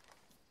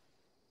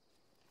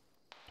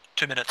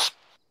 2 minutes.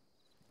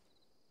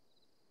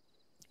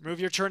 Move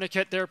your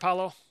tourniquet there,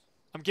 Paulo.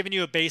 I'm giving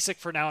you a basic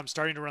for now. I'm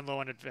starting to run low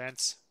on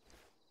advance.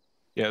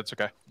 Yeah, it's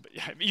okay. But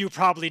yeah, you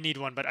probably need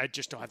one, but I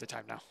just don't have the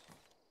time now.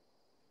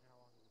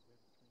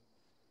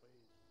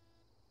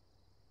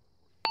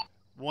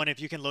 1, if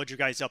you can load you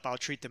guys up, I'll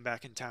treat them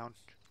back in town.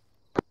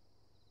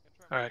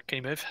 Alright, can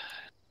you move?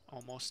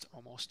 Almost,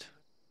 almost.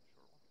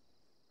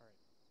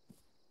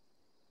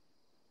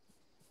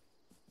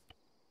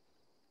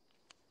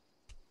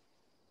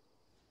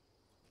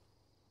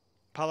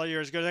 Paulo, you're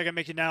as good as I can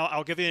make you now.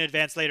 I'll give you an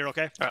advance later,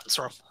 okay? Alright, let's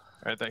roll.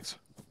 Alright, thanks.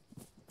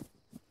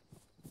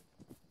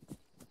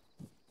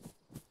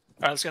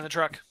 Alright, let's get in the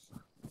truck.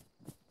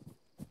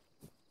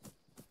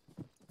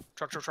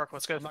 Truck,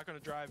 let's go. I'm not going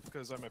to drive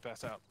because I might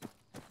pass out.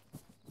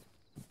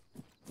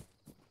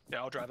 Yeah,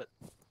 I'll drive it.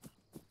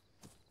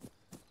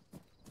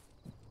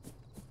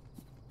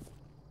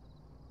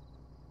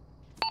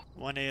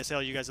 One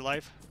ASL, you guys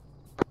alive?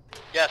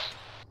 Yes.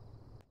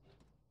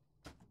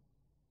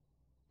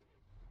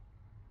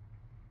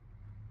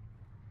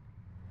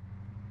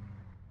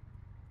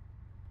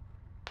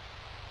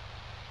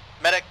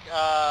 Medic,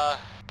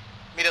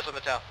 meet us in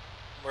the town.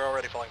 We're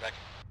already falling back.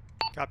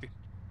 Copy.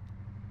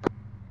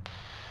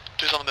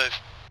 2's on the move.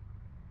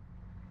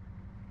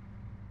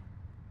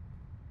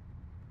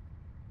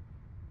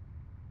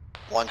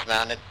 One's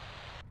mounted.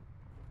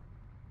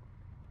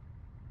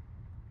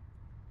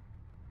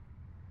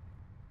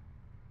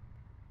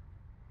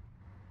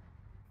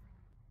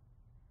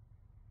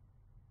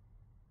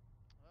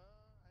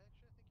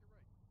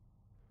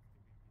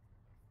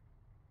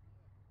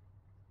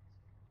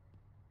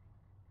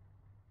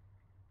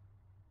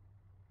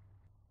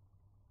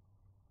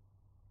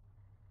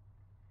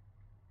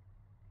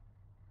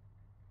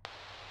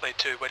 Lead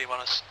 2, where do you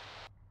want us?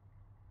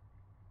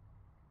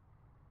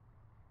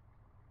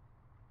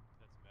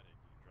 That's medic.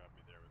 You can drop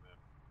me there with him.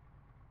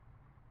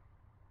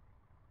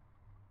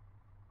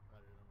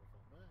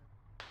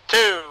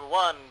 2,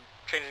 1,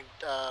 changing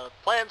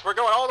plans. We're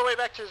going all the way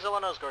back to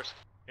Zelenosgorsk.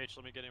 H,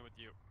 let me get in with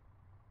you.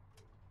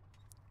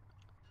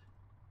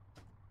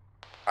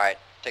 Alright,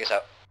 take us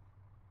out.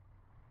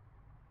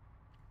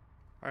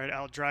 Alright,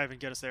 I'll drive and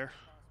get us there.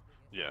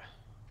 Yeah.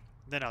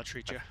 Then I'll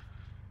treat you.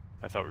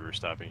 I thought we were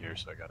stopping here,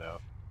 so I got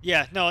out.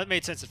 Yeah, no, it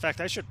made sense. In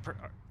fact, I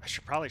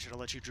probably should have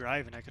let you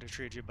drive and I could have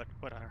treated you, but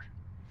whatever.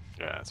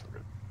 Yeah, that's all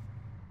good.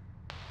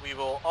 We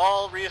will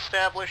all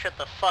reestablish at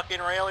the fucking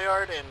rail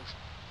yard and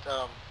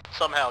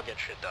somehow get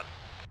shit done.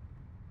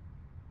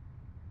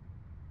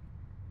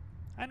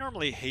 I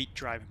normally hate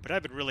driving, but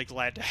I've been really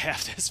glad to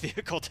have this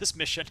vehicle, this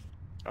mission.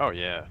 Oh,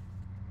 yeah.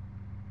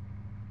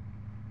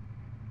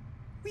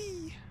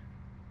 Whee!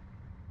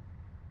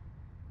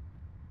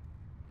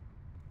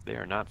 They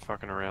are not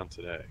fucking around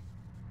today.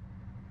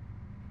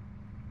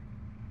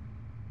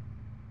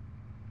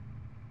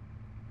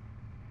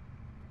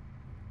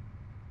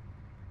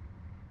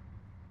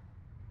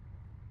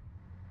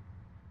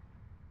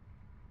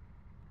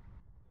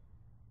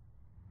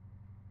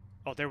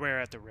 Oh, they were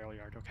at the rail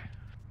yard, okay.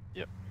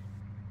 Yep.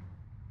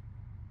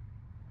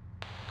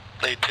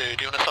 Lead 2,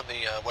 do you want us on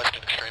the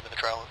western extreme of the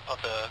trail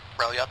of the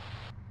rail yard?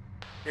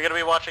 You're gonna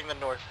be watching the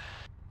north.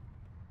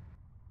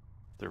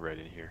 They're right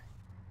in here.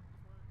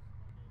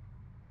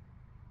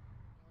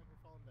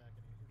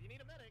 If you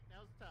need a medic,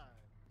 now's the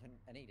time.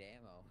 I need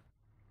ammo.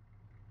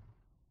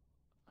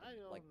 I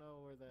don't Like,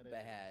 know where that is.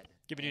 Bad.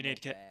 Giving you an Ammo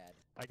aid kit. bad.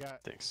 I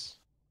got. Thanks.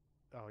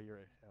 Oh, you're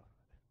right. Oh.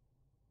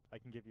 I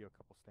can give you a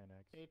couple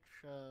Stanags.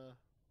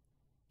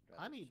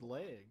 I need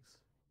legs.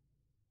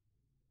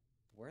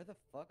 Where the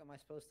fuck am I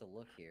supposed to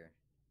look here?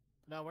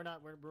 No, we're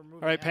not. We're moving.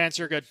 All right, out Pants,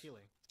 to you're the good.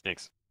 ceiling.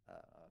 Thanks. Okay.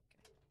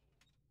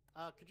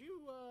 Could you,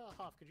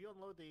 Hoff, could you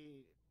unload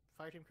the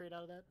fire team crate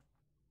out of that?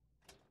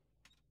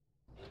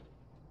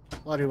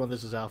 Lottery 1,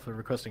 this is Alpha,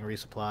 requesting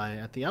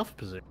resupply at the Alpha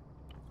position.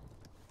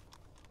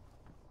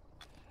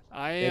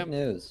 I Big am.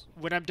 news.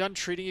 When I'm done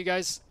treating you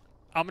guys,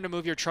 I'm gonna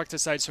move your truck to the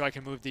side so I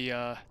can move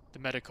the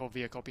medical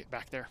vehicle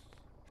back there.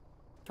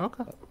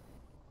 Okay. Am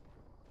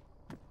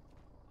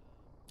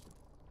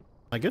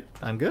I good?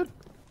 I'm good.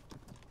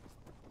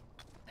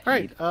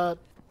 Alright,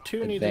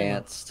 2 needs ammo.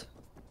 Advanced.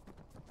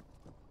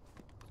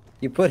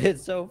 You put it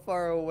so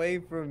far away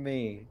from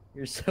me.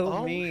 You're so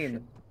Oh, mean.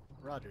 shit.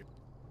 Roger.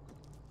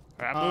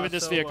 All right, I'm moving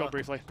this so, vehicle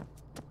briefly.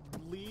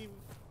 Leave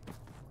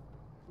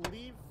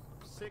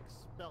 6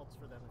 belts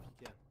for them if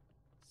you can.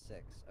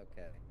 6,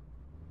 okay.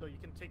 So you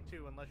can take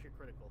 2 unless you're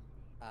critical.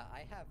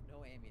 I have no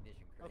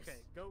ammunition, Chris. Okay,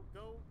 go,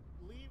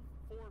 leave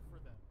 4 for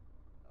them.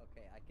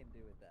 Okay, I can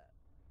do with that.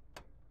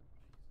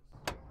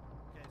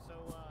 Okay, so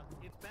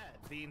it's bad.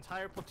 The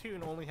entire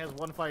platoon only has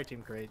one fire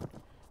team crate.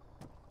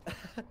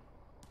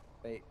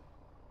 Wait.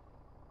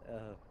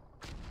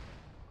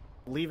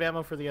 Leave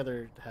ammo for the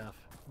other half.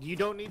 You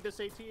don't need this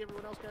AT?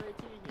 Everyone else got AT?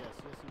 Yes, yes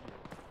you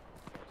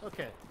do.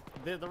 Okay.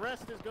 The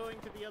rest is going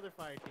to the other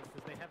fire team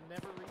because they have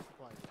never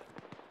resupplied yet.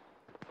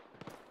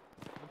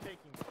 I'm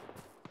taking this.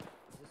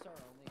 Is this our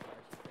only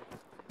fire team?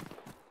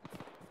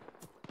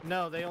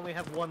 No, they only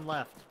have one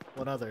left.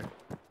 One other.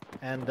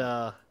 And,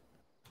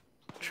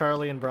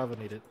 Charlie and Bravo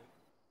need it.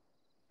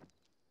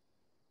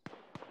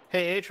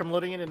 Hey, H, I'm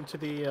loading it into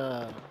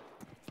the,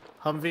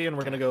 Humvee, and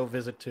we're gonna go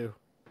visit two.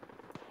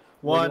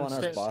 Where do you want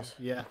us, boss?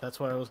 Yeah, that's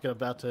what I was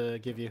about to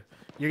give you.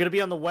 You're gonna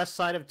be on the west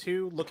side of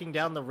 2, looking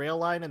down the rail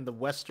line and the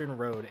western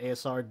road,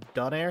 ASR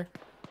Donair.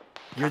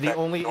 You're the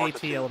only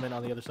AT element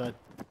on the other side.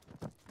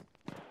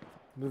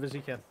 Move as you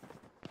can.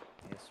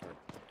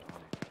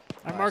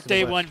 I marked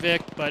A1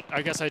 Vic, but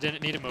I guess I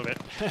didn't need to move it.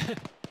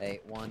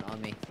 A1 on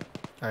me.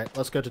 Alright,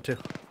 let's go to 2.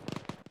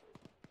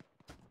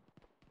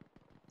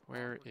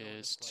 Where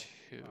is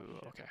 2?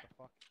 Okay.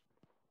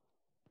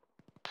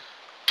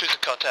 2's in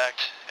contact.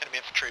 Enemy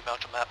infantry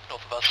mounted map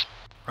north of us.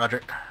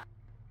 Roger.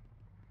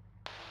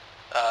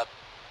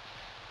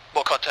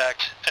 More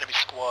contact. Enemy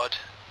squad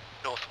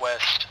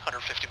northwest,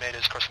 150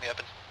 meters crossing the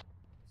open.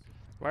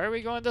 Why are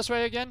we going this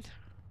way again?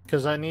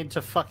 Because I need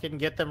to fucking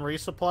get them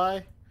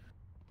resupply.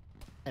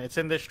 And it's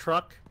in this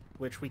truck,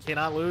 which we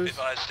cannot lose.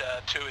 Advised,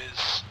 2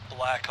 is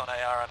black on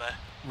AR ammo.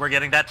 We're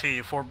getting that to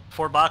you.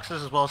 Four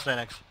boxes as well as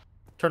Phoenix.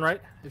 Turn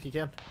right, if you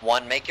can.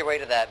 1, make your way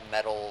to that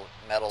metal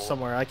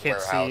somewhere, I can't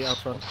warehouse. see up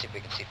front. Let's see if we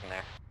can see from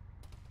there.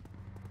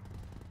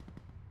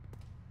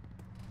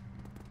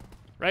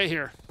 Right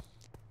here.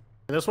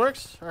 This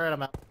works? Alright,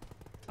 I'm out.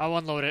 I'll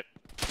unload it.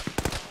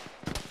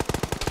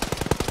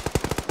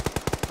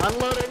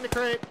 Unloading the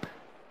crate.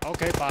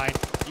 Okay, fine.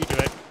 You do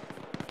it.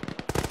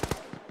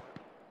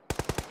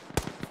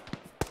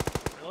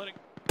 Reloading.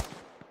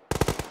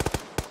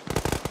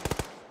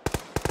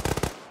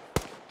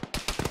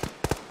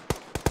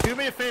 Do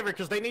me a favor,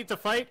 because they need to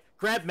fight.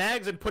 Grab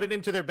mags and put it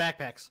into their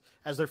backpacks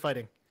as they're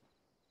fighting.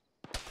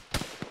 Oh,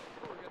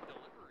 we got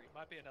delivery.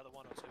 Might be another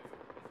 1 or 2 in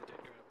the dead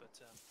group, but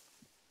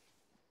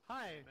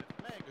Hi,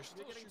 Meg. There's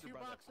still You're a getting shooter 2 by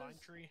that boxes. pine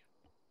tree,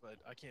 but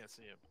I can't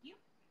see him.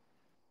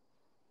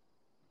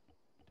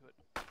 do it.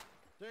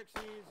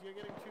 Xerxes, you're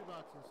getting 2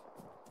 boxes.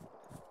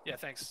 Yeah,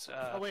 thanks.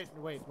 Oh wait,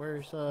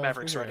 where's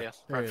Maverick's right here,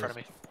 right in front of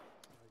me.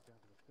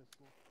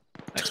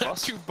 Thanks,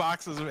 boss. 2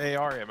 boxes of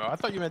AR ammo. I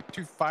thought you meant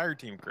 2 fire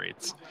team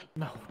crates.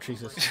 No,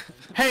 Jesus.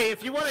 Hey,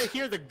 if you want to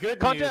hear the good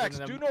Contacts,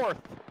 news... due north.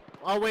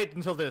 I'll wait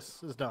until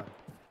this is done.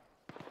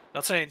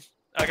 Not seen.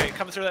 Okay,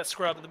 coming through that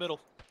scrub in the middle.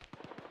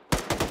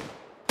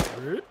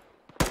 Rude.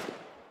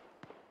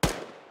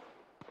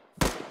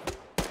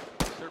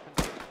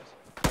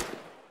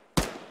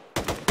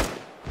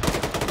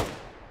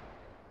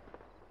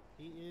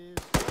 He is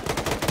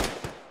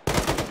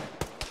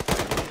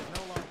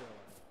no longer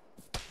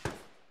alive.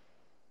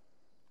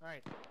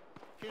 Alright,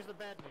 here's the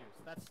bad news.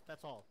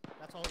 That's all.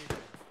 That's all you're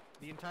doing.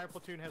 The entire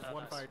platoon has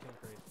one fire team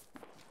crate.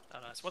 Oh,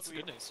 nice. What's the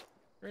good news?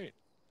 Great.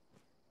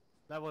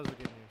 That was the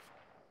good news.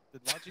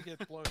 Did Logic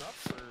get blown up,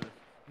 or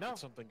no. did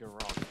something go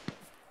wrong?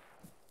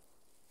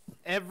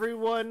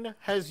 Everyone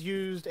has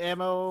used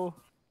ammo,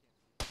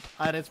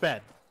 and it's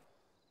bad.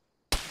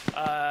 Do we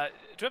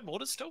have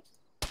mortars still?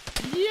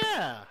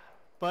 Yeah,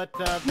 but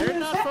they're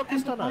not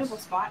focused on us.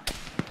 Spot.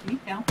 You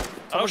fell.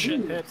 Oh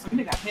shit.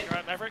 Somebody got hit. You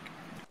right, Maverick?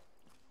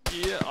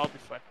 Yeah, I'll be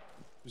fine.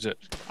 Who's it?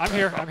 I'm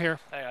here. I'm here.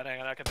 Hang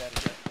on, I can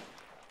bandage it.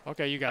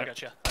 Okay, you got I it.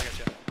 got you. I got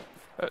you.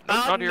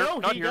 Not here. No,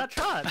 not he here. got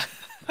shot.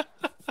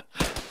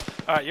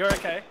 Alright, you're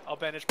okay. I'll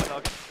bandage my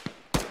dog.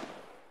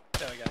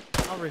 There we go.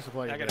 I'll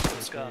resupply you. I got a full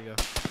There scar. you go.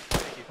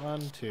 Thank you.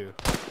 1, 2.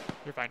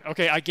 You're fine.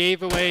 Okay, I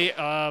gave away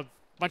a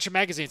bunch of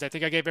magazines. I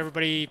think I gave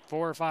everybody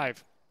 4 or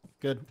 5.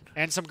 Good.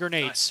 And some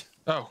grenades.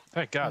 Oh,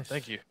 thank God. Nice.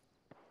 Thank you.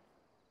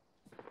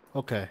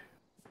 Okay.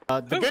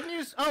 The good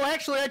news... Oh,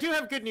 actually, I do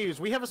have good news.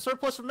 We have a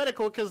surplus of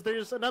medical because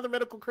there's another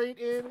medical crate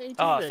in 18.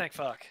 Oh, thank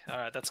fuck.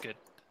 Alright, that's good.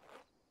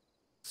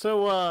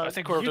 So, I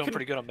think we're doing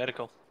pretty good on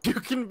medical. You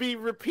can be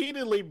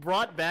repeatedly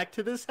brought back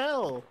to this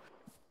hell.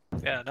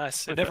 Yeah,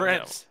 nice. It never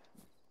ends.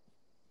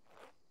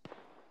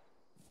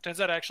 Turns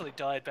out I actually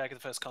died back at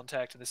the first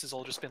contact, and this has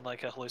all just been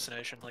like a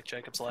hallucination, like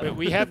Jacob's ladder. Wait,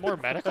 we have more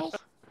medical?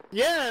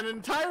 Yeah, an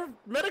entire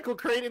medical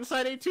crate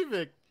inside A2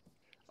 Vic.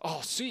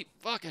 Oh, sweet.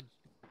 Fucking.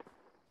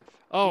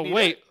 Oh,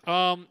 wait.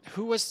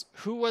 Who was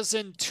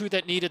in 2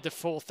 that needed the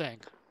full thing?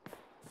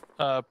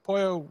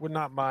 Poyo would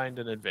not mind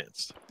in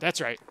advance.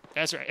 That's right.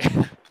 That's right.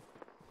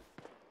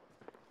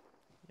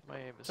 My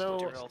aim is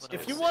So,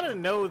 if you want to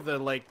know the,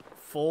 like,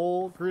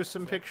 full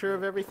gruesome picture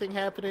of everything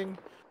happening,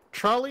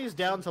 Charlie's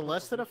down to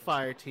less than a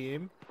fire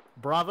team.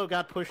 Bravo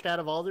got pushed out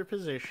of all their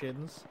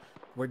positions.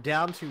 We're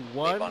down to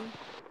 1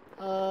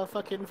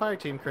 fucking fire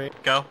team crate.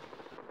 Go.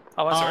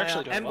 Oh, that's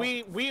actually doing and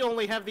well. we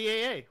only have the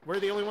AA. We're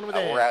the only one with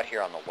AA. We're out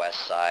here on the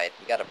west side.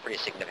 We got a pretty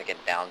significant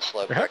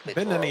downslope There directly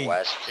haven't to been our any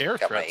west. air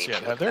Got my threats AT yet,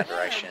 have looking there? that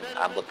direction.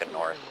 I'm looking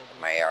north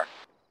with my AR.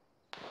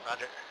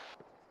 Roger.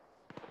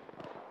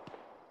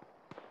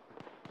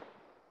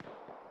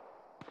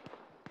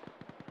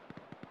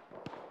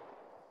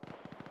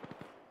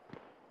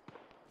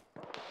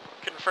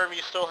 confirm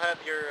you still have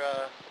your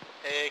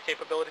AA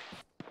capability?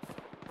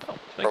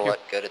 For what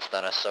good it's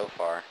done us so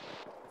far.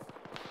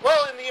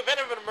 Well, in the event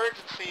of an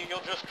emergency,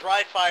 you'll just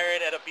dry fire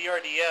it at a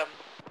BRDM.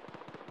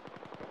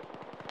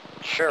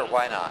 Sure,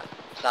 why not?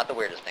 It's not the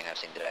weirdest thing I've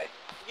seen today.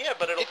 Yeah,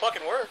 but it'll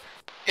fucking work.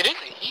 It is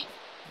a heat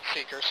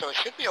seeker, so it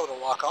should be able to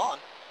lock on.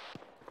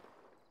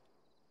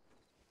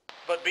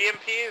 But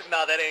BMPs,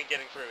 no, that ain't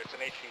getting through. It's an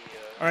HE.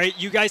 All right,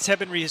 you guys have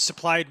been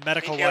resupplied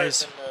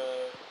medical-wise. And,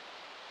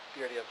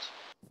 BRDMs.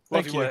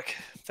 Love Thank your you. work.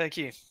 Thank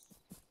you.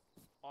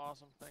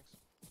 Awesome, thanks.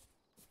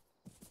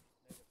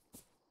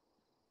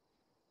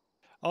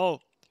 Oh.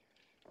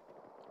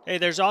 Hey,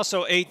 there's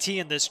also AT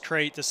in this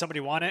crate. Does somebody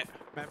want it?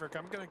 Maverick,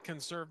 I'm going to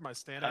conserve my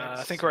stand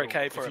I think we're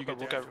okay for it, but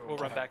we'll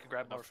run back and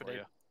grab more for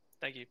you.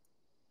 Thank you.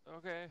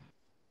 Okay.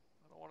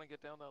 I don't want to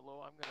get down that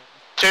low. I'm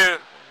gonna.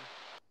 2.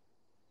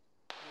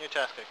 New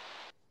tasking.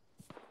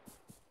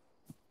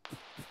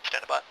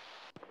 Stand by.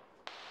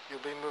 You'll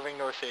be moving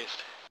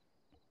northeast.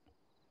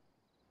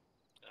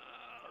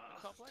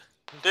 Complex?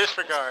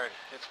 Disregard.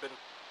 It's been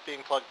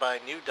being plugged by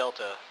New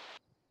Delta.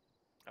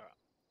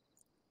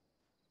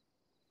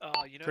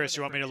 You know Chris,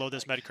 you want me to load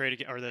this med crate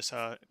again, or this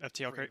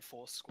FTL crate?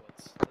 Force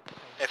squads.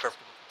 Affirm.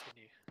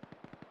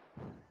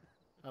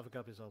 Have a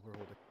copy, so we're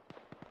holding.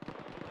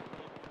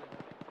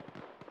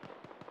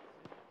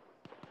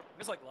 It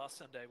was like last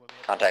Sunday when we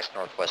had Contacts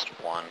northwest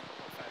 1,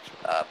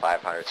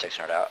 500,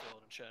 600 out.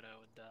 and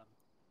Cherno, and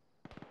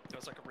there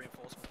was like a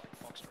reinforcement like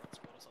Foxtrot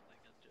squad or something,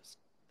 and just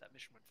that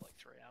mission went for like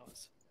 3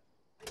 hours.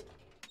 Yeah,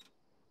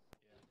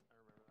 I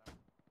remember that. I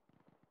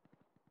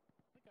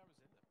think I was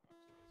in that Foxtrot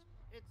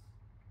squad.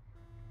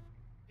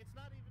 It's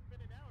not even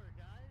been an hour,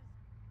 guys.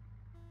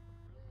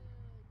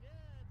 Yeah,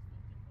 it's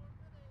 54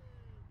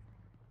 minutes.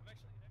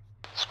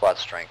 Squad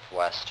strength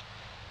west.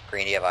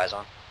 Green, do you have eyes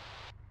on?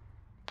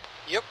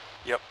 Yep.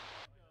 Yep.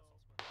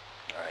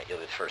 Alright, you'll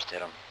be the first to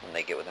hit them when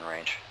they get within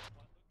range.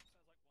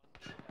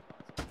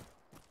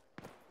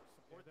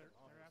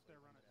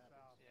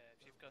 Yeah,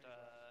 if you've got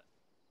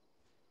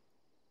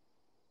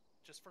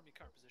just from your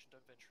current position,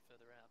 don't venture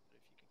further out,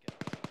 but if you can get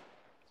to your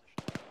current position.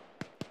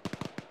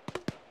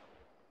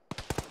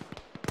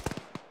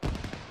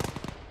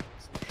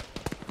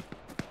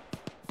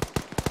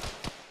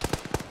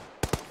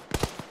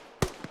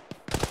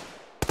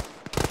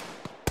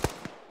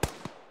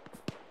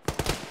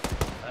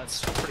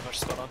 That's pretty much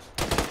spot on.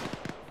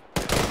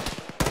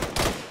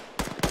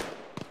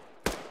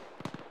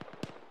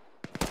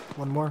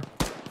 One more.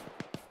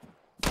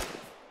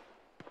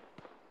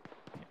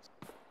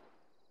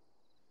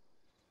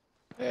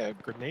 Yeah,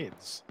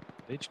 grenades.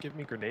 They each give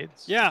me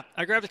grenades? Yeah,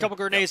 I grabbed a couple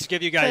grenades to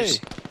give you guys.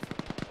 Hey.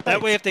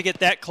 That way, if they get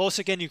that close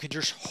again, you can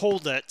just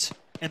hold it,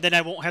 and then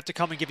I won't have to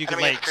come and give you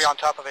Enemy legs. infantry on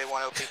top of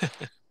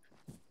A1OP.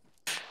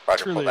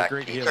 Roger, Truly pull a back.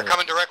 great They're healer.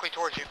 coming directly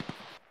towards you.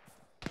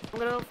 I'm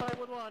gonna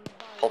 511.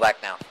 Pull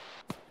back now.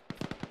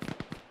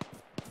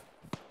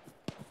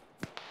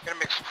 Gonna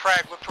mix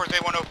frag. Look towards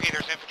A1OP.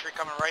 There's infantry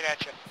coming right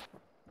at you.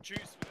 Juice,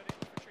 we got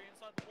infantry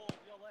inside the wall,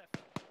 your left.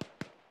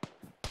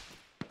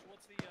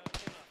 Towards the corner,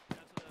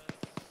 down to the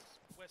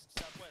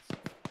west-southwest.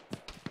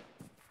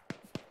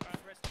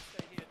 Alright, rest and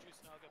stay here, Juice,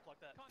 and I'll go plug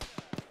that.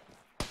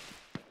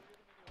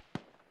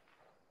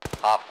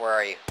 Hop, where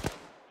are you?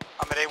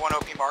 I'm at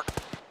A1OP mark.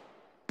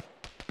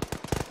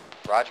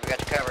 Roger, we got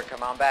you covered.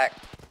 Come on back.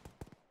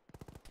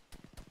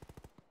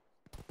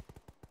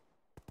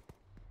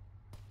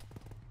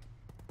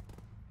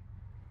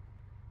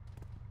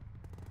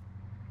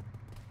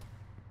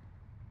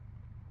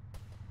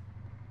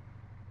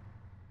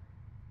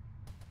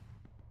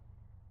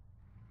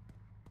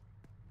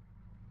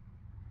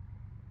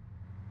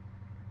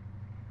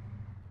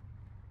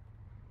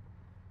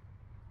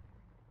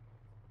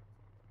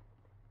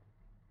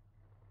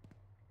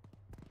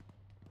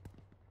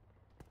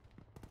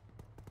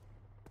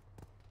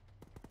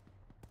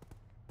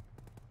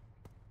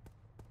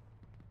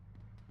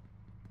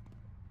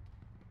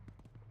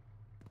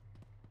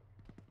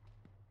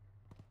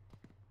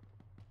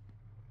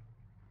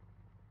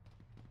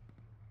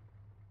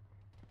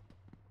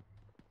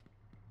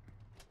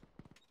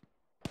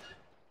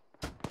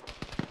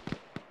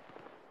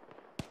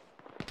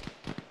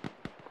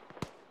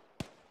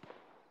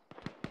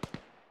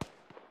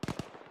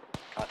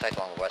 Contact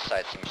along the west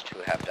side seems to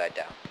have died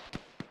down.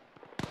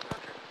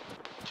 Roger.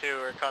 2,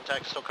 are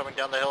contacts still coming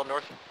down the hill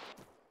north?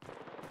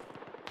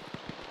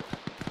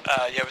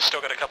 Yeah, we've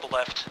still got a couple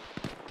left.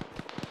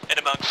 In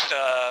amongst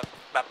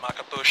map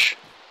marker bush,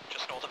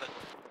 just north of it.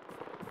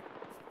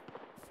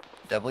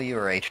 W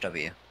or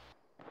HW?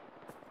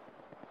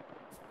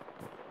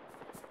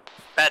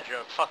 Bad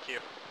joke, fuck you.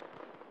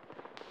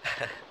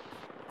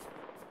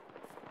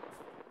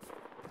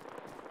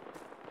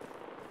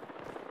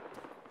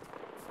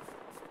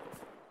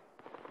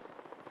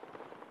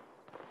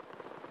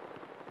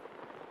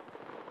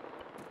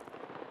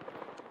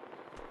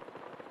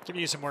 Give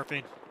you some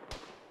morphine.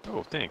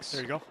 Oh, thanks.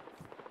 There you go.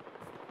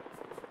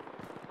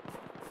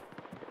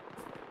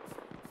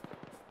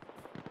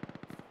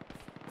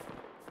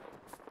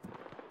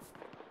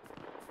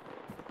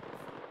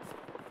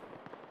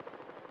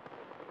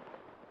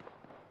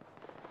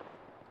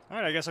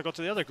 Alright, I guess I'll go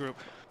to the other group.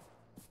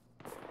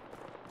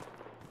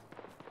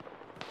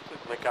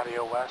 Lake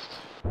Audio West.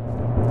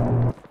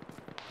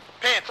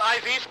 Pants,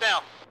 eyes east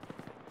now.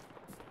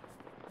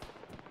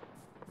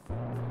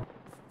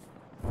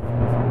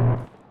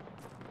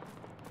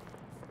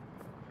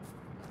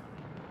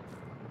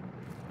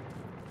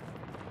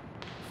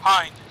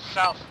 Hind,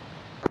 south.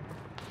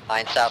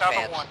 Hind south South of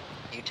pants. 1.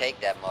 You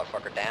take that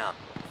motherfucker down.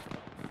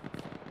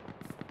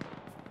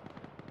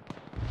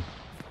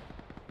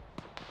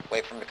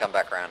 Wait for him to come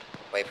back around.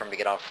 Wait for him to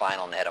get on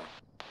final and hit him.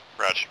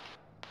 Roger.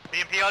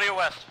 BMP audio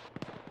west.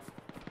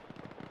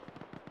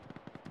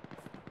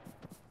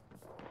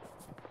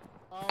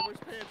 Where's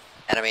Pants?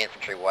 Enemy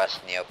infantry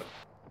west in the open.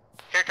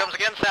 Here it comes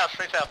again, south,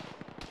 straight south.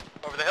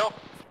 Over the hill.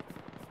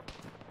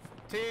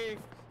 T.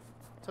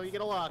 Until you get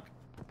a lock.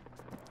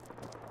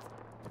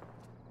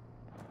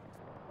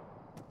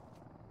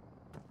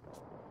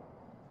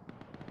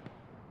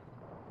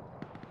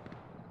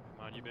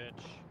 Come on, you bitch.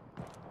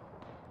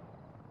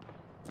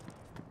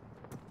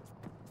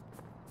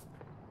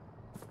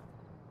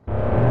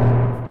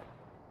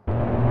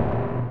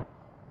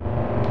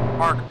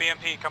 Mark,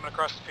 BMP coming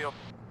across the field.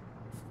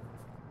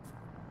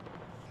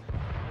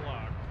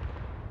 Lock.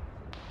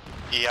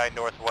 EI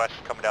northwest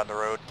coming down the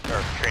road,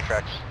 or train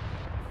tracks.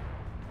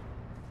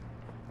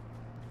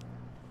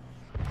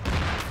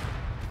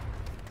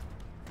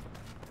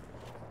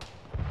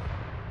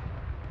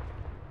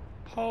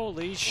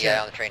 Holy shit.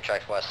 Yeah, on the train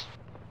tracks west.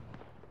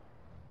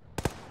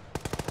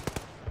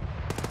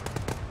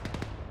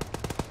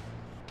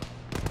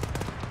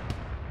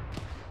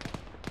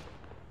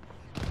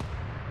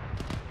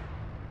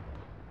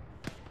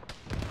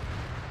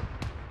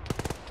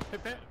 Hey,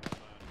 Pants,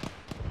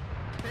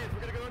 we're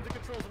gonna go into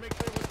controls and make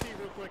sure we see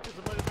real quick, because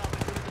it might have not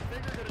been good.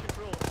 Configure, go to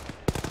controls.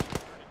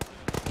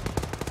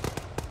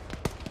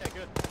 Okay,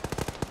 good.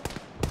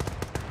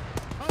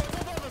 Oh,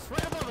 it's above us,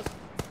 right above us!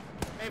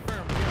 Hey,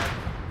 firm, yeah.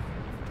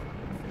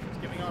 It's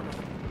giving armor.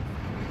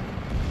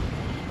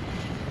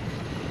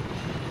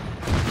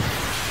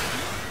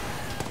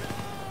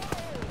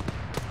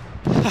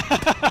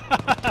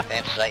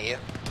 Vance, is that you?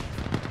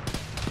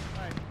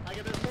 Alright, I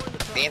get there's more in the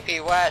truck. BMP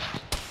west.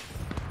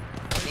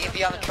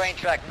 BMP on the train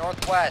track,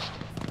 northwest.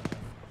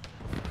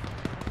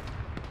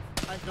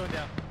 I'm going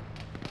down.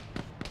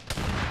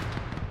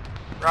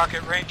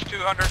 Rocket range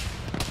 200.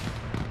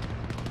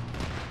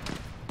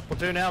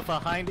 Platoon Alpha,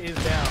 Hind is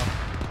down.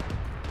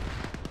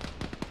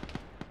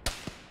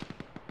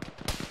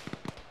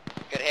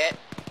 Good hit.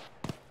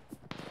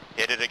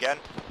 Hit it again.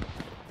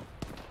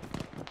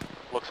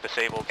 Looks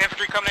disabled.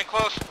 Infantry coming in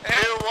close.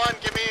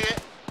 2-1, give me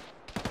it.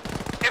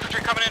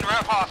 Infantry coming in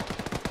right hostile.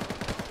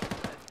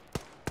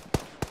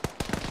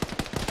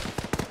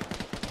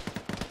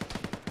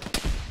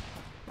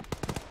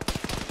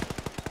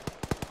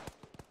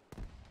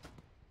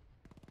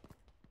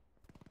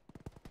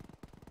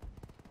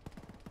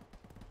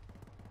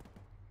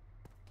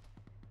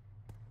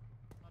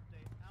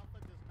 Update. Alpha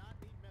does not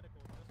need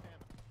medical, just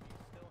Hammond. We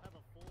still have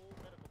a full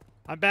medical.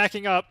 I'm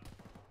backing up.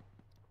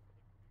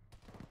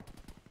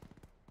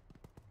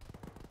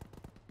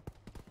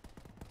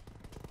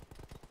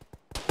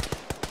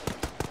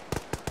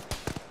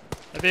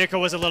 The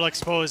vehicle was a little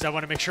exposed. I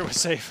want to make sure it was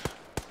safe.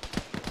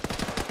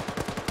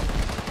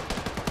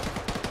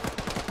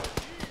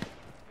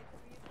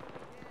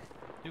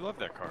 You love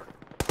that car.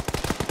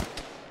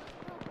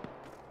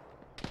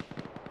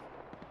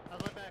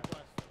 How's my back,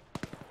 Wes?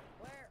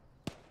 Where?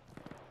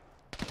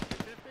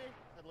 250?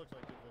 That looks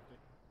like 250.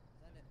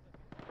 Send it.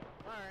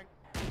 Alright.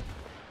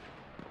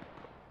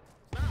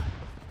 It's not.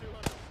 It's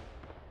 200.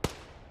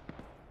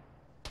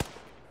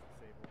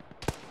 Disabled.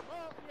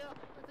 Well, yeah, I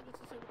think it's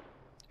disabled.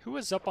 Who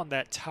was up on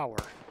that tower,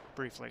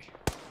 briefly?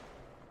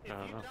 If I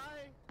don't you know.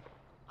 die,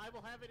 I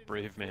will have it in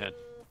Brave your man.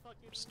 full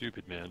fucking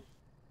Stupid man.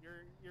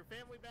 Your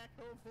family back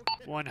home.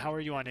 One, how are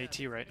you on AT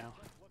right now?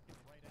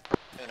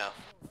 Who knows?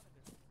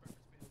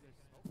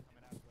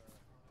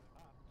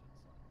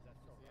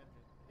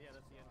 Yeah,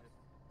 that's the engine.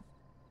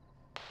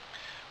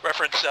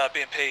 Reference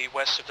BMP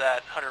west of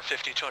that,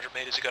 150, 200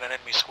 meters. You got an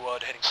enemy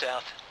squad heading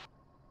south.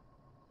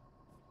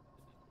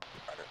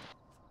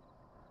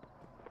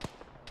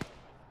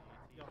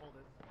 Go hold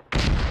it.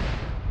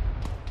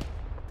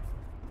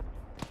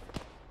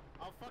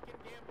 I'll fucking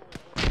gamble it.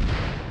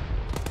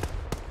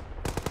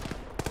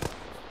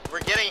 We're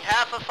getting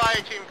half a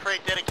fire team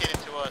crate dedicated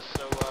to us,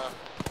 so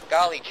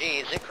Golly gee,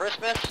 is it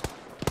Christmas?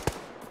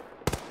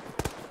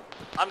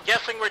 I'm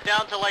guessing we're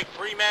down to like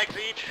 3 mags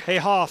each. Hey,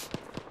 Hoff.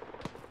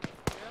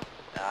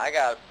 Nah, I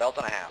got a belt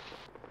and a half.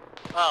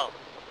 Oh.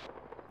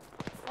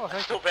 Oh,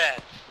 That's still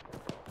bad.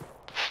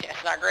 Yeah,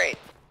 it's not great.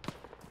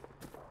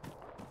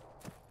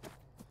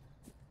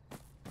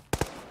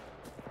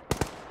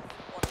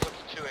 One looks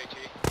 2 AT.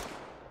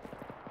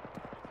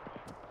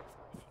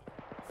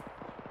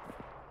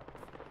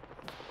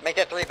 Make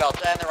that 3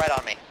 belts, and they're right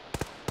on me.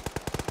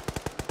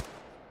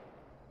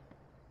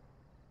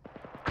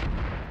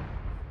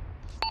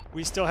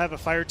 We still have a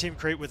fire team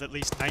crate with at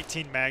least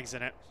 19 mags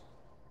in it.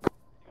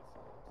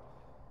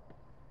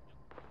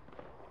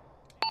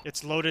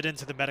 It's loaded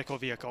into the medical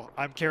vehicle.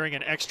 I'm carrying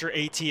an extra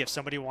AT. If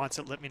somebody wants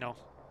it, let me know.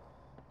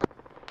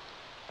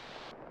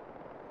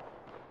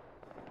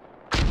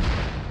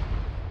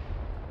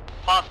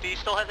 Hoff, do you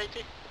still have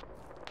AT?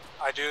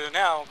 I do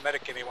now.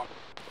 Medic, give me one.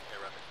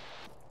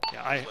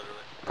 Yeah,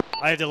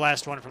 I had the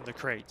last one from the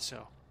crate,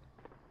 so.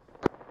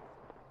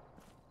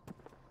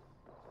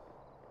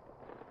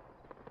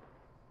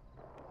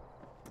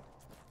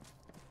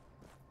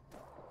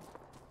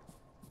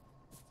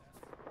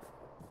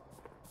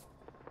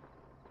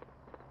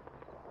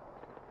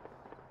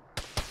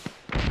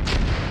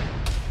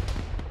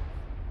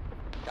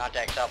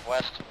 Contact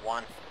southwest,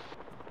 1.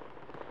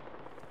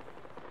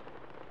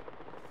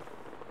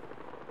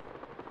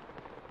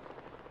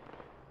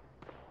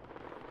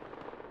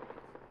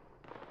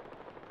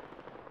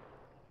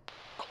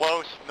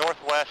 Close,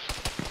 northwest,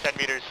 10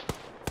 meters.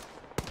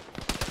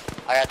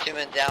 I got 2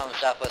 men down on the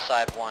southwest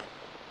side, 1.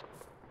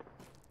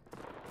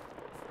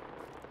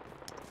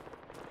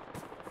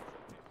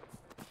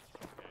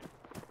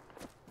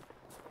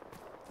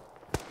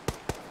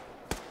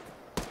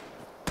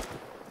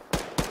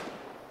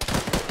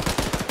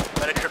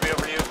 Medic should be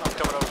over you. I'm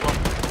coming over as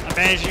well. I'm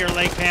managing your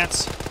leg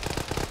pants.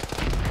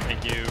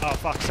 Thank you. Oh,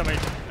 fuck. Somebody.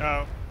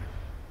 Oh.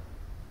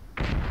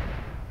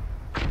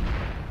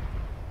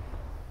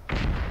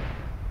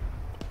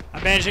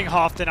 I'm managing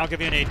Hoff, then I'll give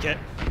you an aid kit.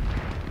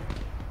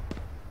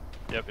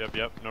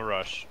 Yep. No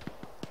rush.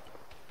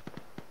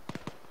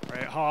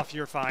 Alright, Hoff,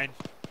 you're fine.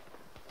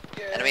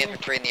 Enemy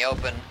infantry in the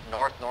open,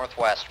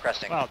 north-northwest,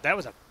 cresting. Wow, that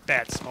was a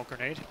bad smoke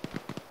grenade.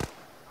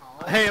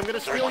 Hey, I'm gonna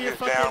steal your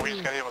fucking... down. We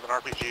just got hit with an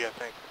RPG, I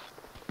think.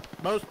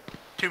 Most...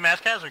 2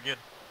 mascas are good.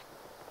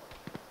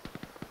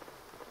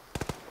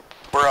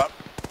 We're up.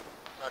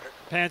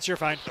 Pants, you're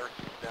fine.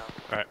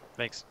 Alright,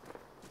 thanks.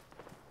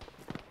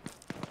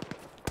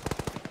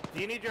 Do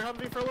you need your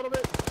Humvee for a little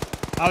bit?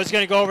 I was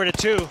gonna go over to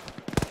 2.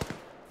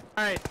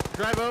 Alright,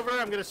 drive over.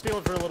 I'm gonna steal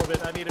it for a little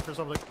bit. I need it for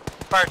something.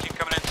 Fire team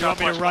coming in. You want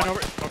me to run 1. over?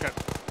 Okay.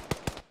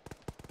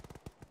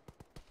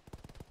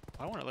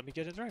 I want to let me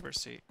get a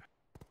driver's seat.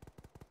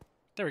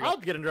 There we go. I'll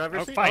get in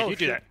driver's seat. Fine, Oh, you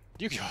do shit. that.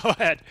 You go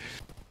ahead.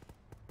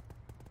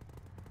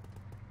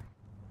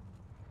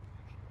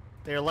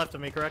 They're left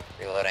of me, correct?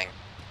 Reloading.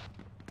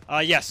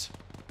 Yes.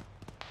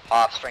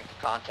 Hoff, strength of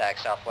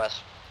contact,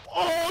 southwest.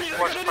 Oh, you're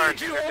Force gonna fire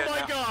need you! team, you're Oh dead my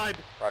now. god!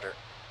 Roger.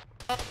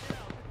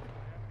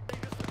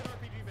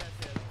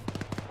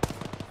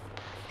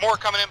 More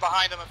coming in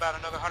behind them, about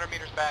another 100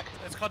 meters back.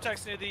 There's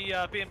contacts near the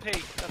BMP.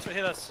 That's what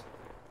hit us.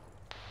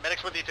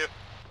 Medics with you too.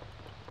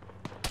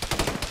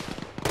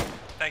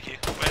 Thank you.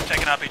 We're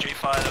taking RPG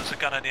fire. There was a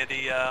gunner near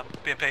the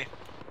BMP.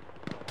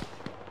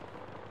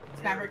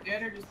 Is Maverick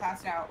good or just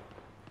passed out?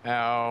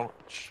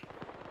 Ouch.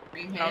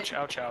 Green hit. Ouch,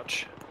 ouch,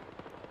 ouch.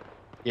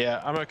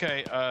 Yeah, I'm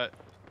okay.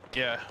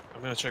 Yeah,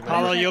 I'm gonna check my...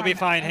 Paulo, you'll be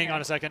fine. Hang on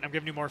a second. I'm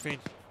giving you morphine.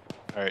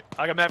 Alright.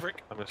 I got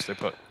Maverick. I'm gonna stay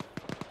put.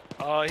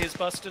 Oh, he's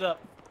busted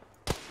up.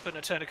 Putting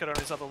a tourniquet on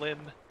his other limb.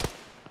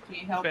 Can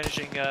you help?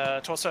 Bandaging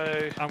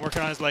torso. I'm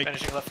working on his leg.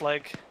 Bandaging left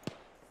leg.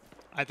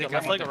 I think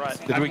left I'm leg or right?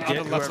 Did we I'm get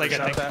on the left whoever leg, I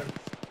shot think. that?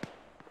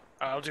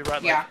 I'll do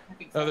right Yeah, leg. I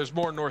think so. Oh, there's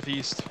more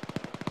northeast.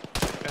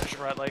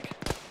 Bandaging right leg.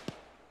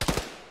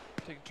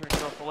 Taking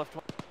tourniquet off the left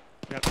one.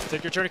 Yep.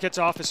 Take your tourniquets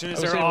off. As soon as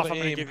I was they're able off, to I'm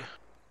going to aim. give you...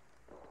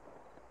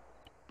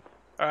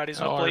 Alright, he's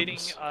not bleeding.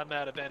 Arms. I'm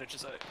out of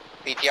bandages though.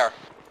 BTR.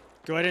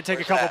 Go ahead and take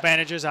Where's a couple that?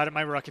 bandages out of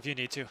my ruck if you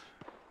need to.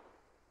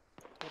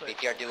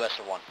 BTR due west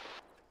of 1.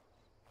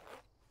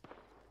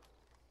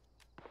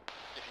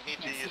 If you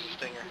need to use the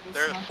Stinger.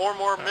 There's 4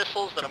 more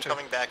missiles that I'm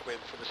coming back with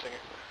for the Stinger.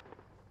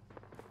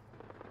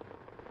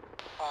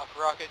 Off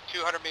rocket,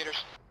 200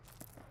 meters.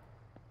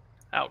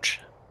 Ouch.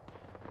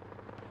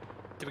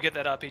 Did we get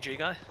that RPG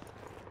guy?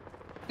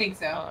 I think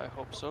so. I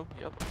hope so.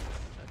 Yep.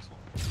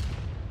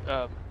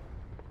 Excellent.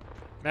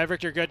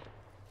 Maverick, you're good.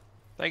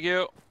 Thank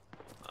you.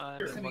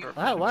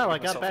 Oh, wow, I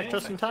got back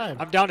just in time.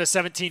 I'm down to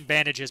 17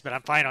 bandages, but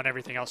I'm fine on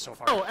everything else so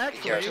far. Oh,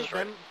 actually,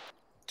 then...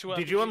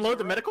 Did you unload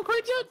the medical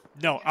crate yet?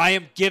 No, I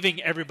am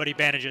giving everybody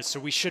bandages, so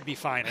we should be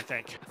fine, I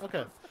think.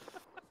 Okay.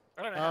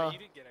 I don't know how you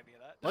didn't get any of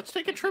that. Let's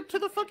take a trip to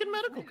the fucking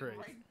medical crate.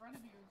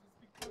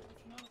 I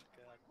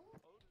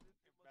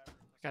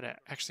gotta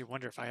actually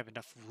wonder if I have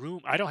enough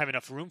room. I don't have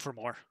enough room for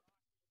more.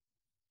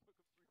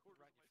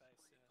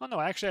 Oh no,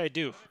 actually I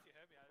do.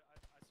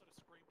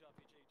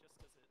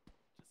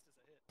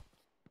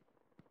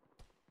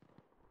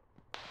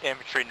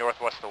 Infantry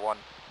northwest of 1.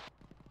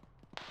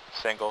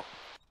 Single.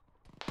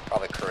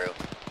 Probably crew.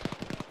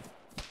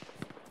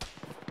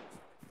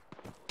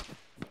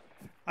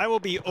 I will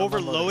be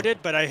overloaded,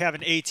 but I have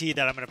an AT that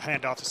I'm going to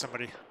hand off to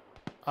somebody.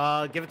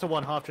 Give it to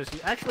one Hoff.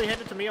 Actually,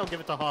 hand it to me. I'll give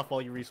it to Hoff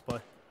while you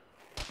resupply.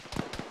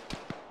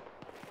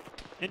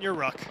 In your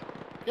ruck.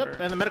 Yep,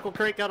 and the medical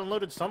crate got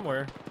unloaded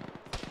somewhere.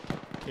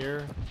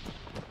 Here.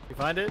 You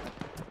find it?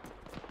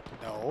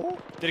 No.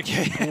 Did it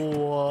get...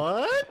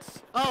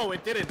 What? Oh,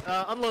 it didn't.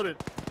 Unload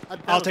it.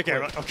 I'll take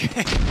care of it.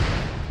 Okay.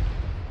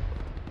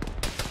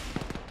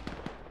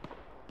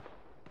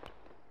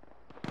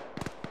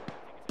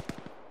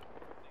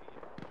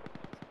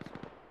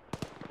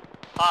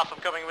 Hoff,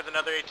 I'm coming with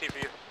another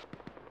ATV.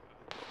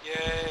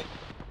 Yay.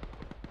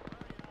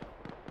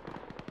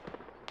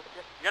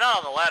 You're not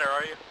on the ladder,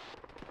 are you?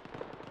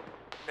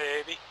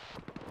 Maybe.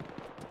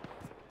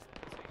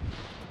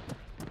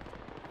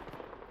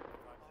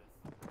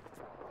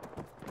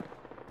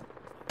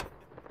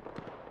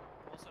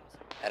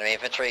 Enemy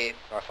infantry,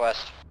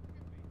 northwest.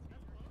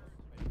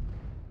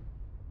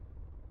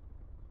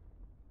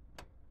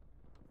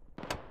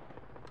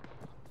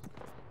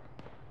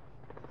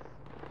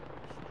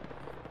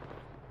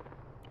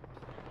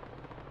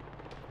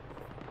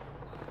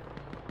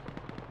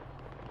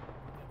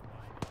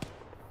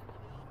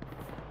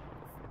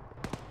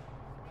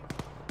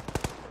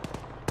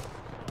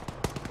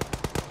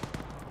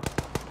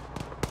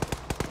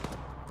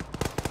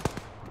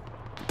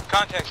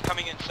 Contacts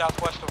coming in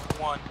southwest of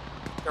 1.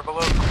 They're below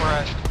the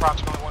crest,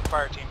 approximately 1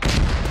 fire team.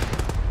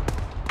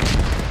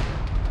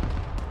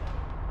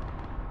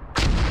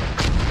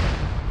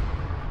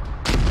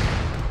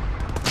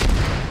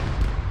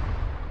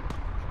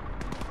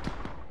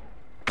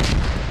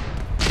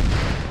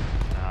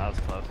 Nah, that was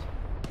close.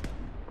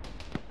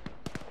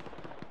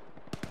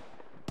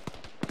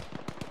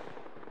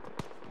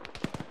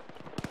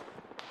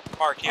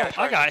 Mark, yeah,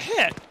 Oh, I got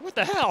hit. What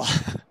the hell?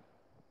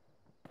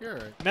 You're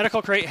right.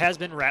 Medical crate has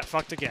been rat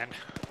fucked again.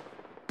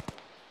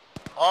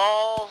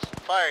 All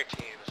fire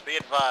teams, be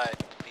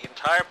advised. The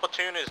entire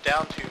platoon is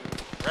down to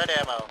red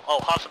ammo. Oh,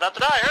 Hoff's about to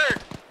die,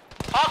 hurt!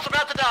 Hoff's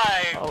about to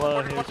die!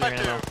 Hello, here's your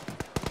ammo.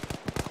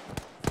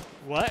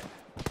 What?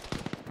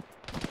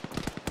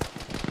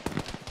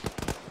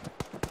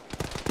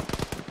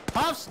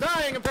 Hoff's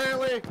dying,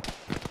 apparently!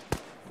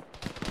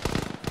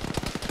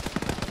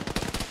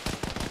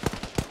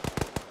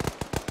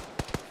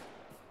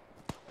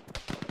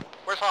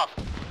 Where's Hoff?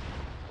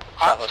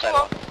 Southwest side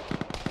 1.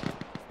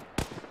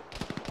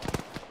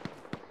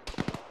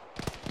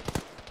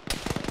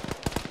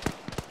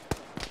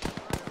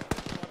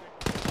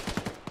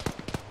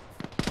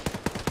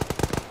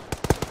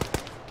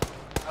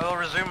 I will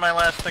resume my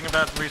last thing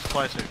about the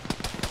resupply suit.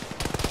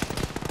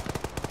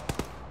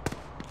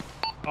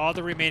 All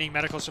the remaining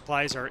medical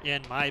supplies are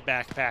in my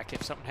backpack.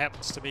 If something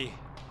happens to me,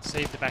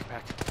 save the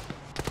backpack.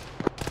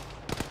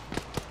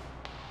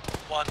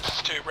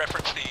 Once to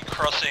reference the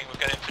crossing, we've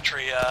got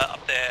infantry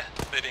up there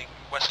moving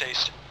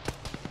west-east.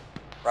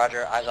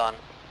 Roger, eyes on.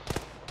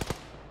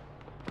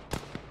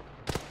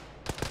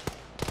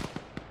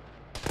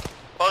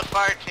 Both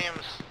fire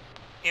teams,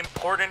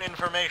 important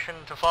information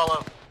to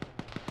follow.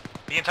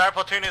 The entire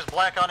platoon is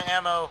black on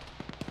ammo,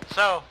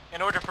 so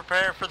in order to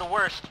prepare for the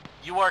worst,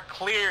 you are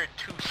cleared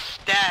to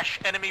stash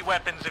enemy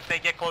weapons if they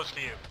get close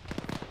to you.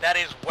 That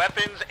is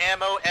weapons,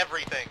 ammo,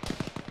 everything.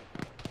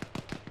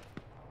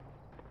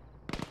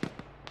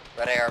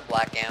 Red AR,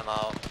 black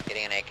ammo,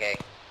 getting an AK.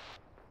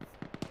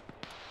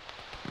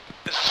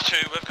 This is 2,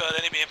 we've got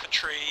enemy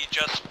infantry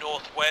just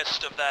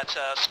northwest of that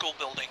school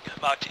building,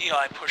 marked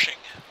EI pushing,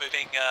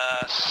 moving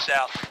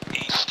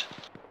southeast.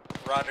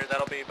 Roger,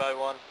 that'll be by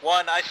 1.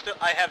 1, I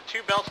have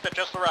 2 belts that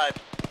just arrived.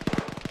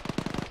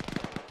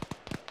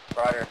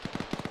 Roger.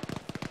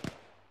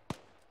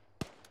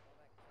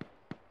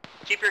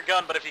 Keep your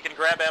gun, but if you can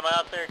grab ammo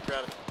out there,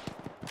 grab it.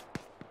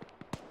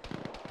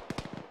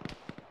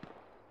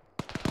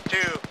 2,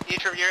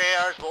 each of your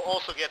ARs will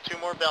also get 2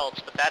 more belts,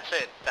 but that's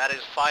it. That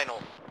is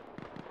final.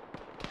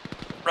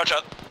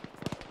 Roger.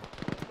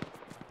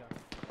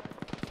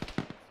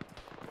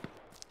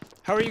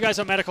 How are you guys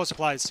on medical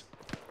supplies?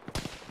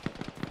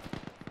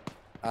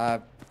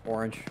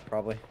 Orange,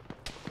 probably.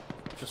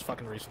 Just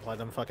fucking resupply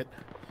them, fuck it.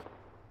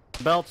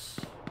 Belts.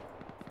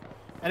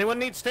 Anyone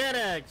need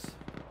Stanags?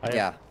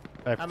 Yeah.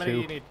 I have How many 2.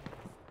 do you need?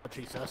 Oh,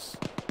 Jesus.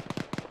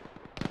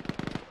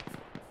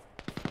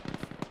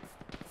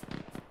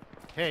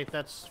 Hey,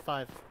 that's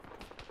 5.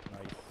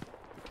 Nice.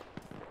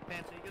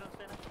 Fancy, you get on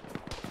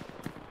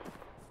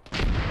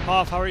Stanags?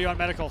 Hoff, how are you on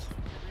medical?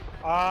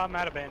 I'm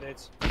out of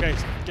band-aids. Okay,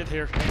 get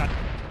here. Hang on.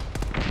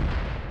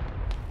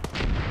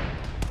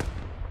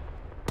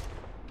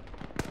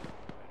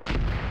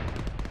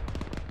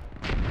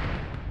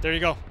 There you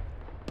go.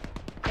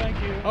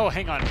 Thank you. Oh,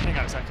 hang on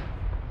a sec.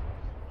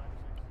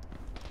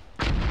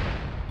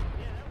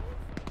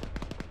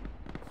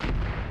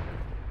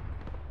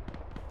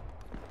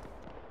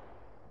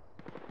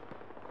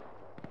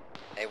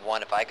 Hey,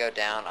 1, if I go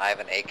down, I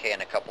have an AK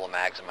and a couple of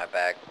mags in my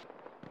bag.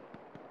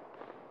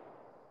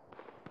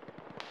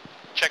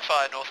 Check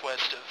fire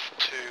northwest of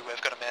 2.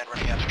 We've got a man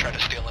running out to try to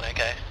steal an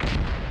AK.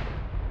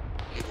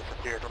 He was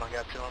prepared when I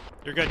got to him.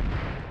 You're good.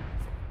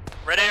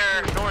 Red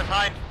air, north,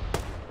 hind.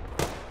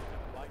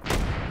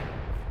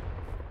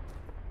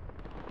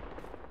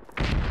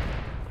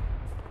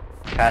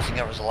 Passing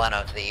over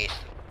Zeleno to the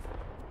east.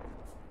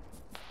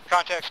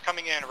 Contacts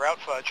coming in, route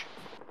fudge.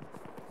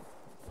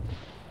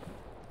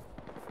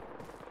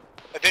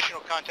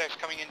 Additional contacts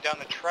coming in down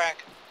the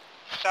track,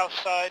 south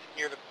side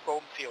near the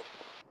Golden Field.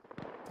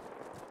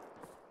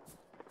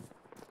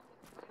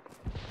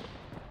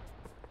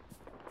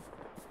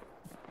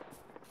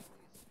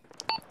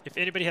 If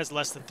anybody has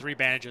less than 3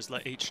 bandages,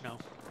 let H know.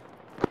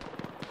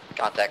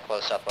 Contact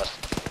close southwest.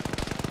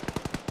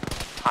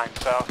 Hind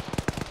south.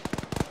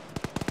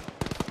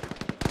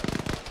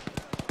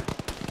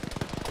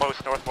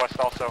 Close northwest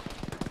also.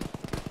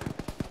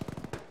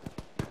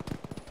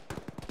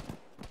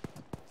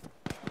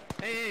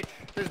 Hey, H,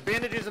 there's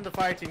bandages in the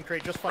fire team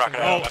crate. Just fucking.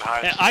 Rocking out Oh, on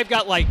Hinds. I've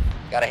got like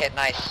Got a hit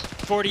nice.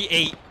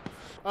 48.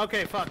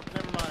 Okay, fuck.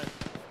 Never mind.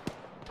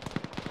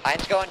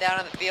 Hind's going down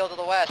in the field to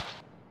the west.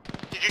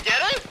 Did you get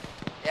it?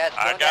 Yeah, it's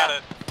I going got down.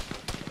 it.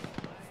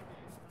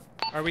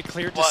 Are we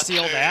cleared to 1,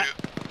 seal 2. that?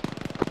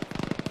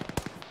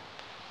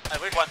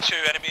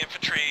 1-2 enemy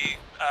infantry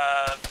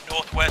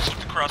northwest of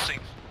the crossing.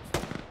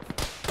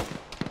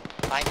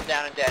 Hind's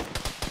down and dead.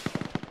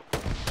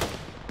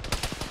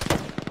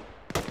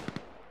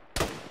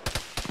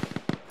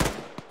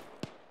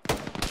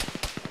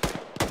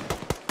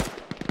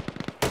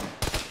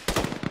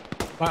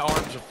 My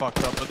arms are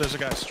fucked up, but there's a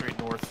guy straight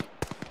north.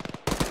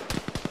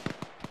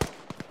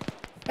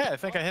 Hey, I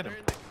think I hit him.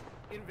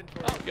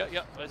 Inventory. Oh,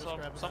 yeah, I saw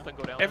something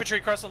go down.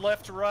 Infantry crossing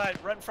left to right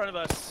in front of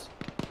us.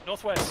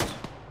 Northwest.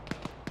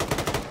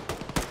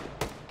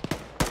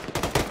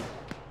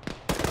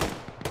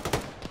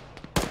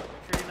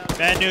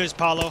 Bad news,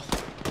 Paulo.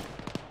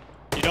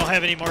 You don't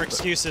have any more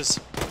excuses.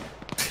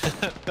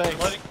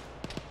 Thanks.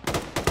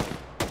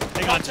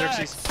 Hang on,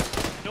 Xerxes.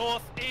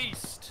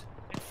 Northeast,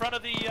 in front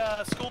of the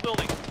school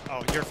building.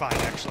 Oh, you're fine,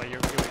 actually. You're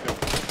really good.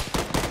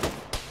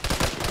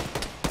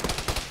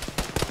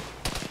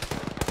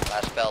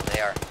 Last bell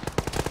there.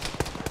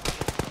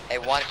 Hey,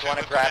 one, if you want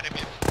to grab...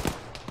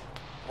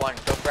 One,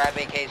 go grab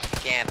AKs if you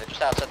can. They're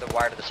just outside the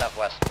wire to the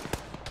southwest.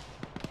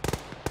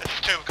 This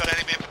is 2, we've got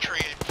enemy infantry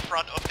in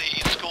front of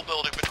the school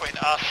building between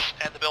us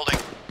and the building.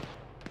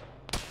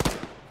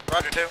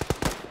 Roger, 2.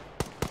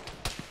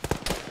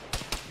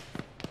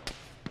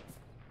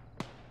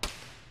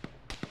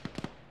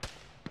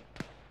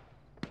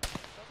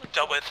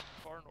 Dealt with.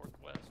 Far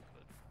northwest,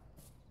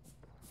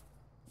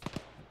 but...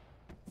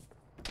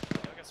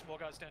 Yeah, I got some more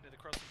guys down to the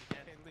crossing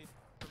again. Hey, Lee,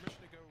 permission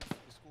to go to the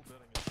school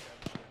building and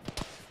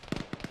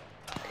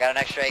establish I got an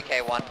extra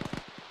AK-1.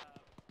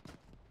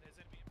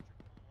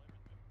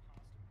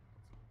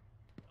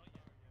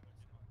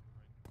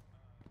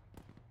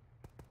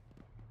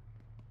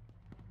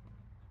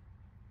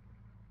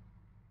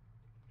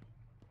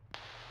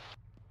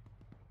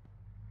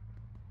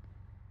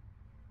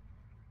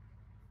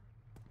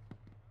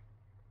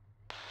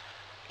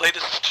 Lead,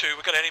 this is 2.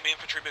 We've got enemy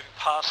infantry moving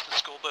past the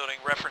school building.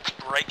 Reference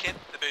break-in.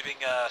 They're moving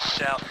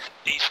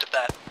southeast of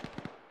that.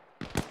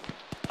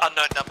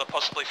 Unknown number,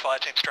 possibly fire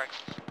team strength.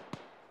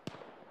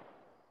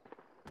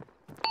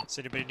 Does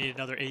anybody need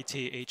another AT?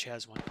 H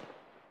has one.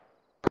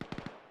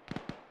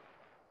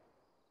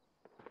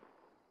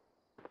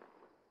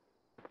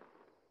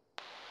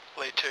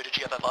 Lead 2, did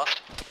you get that last?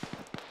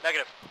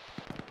 Negative.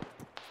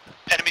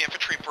 Enemy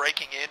infantry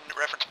breaking in,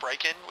 reference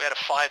break-in. We had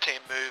a fire team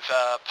move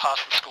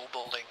past the school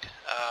building,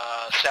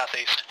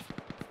 southeast.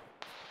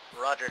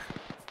 Roger.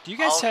 Do you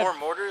guys All have? four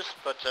mortars,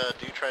 but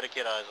do try to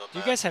get eyes on Do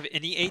you that. guys have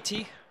any AT?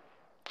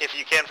 If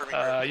you can for me.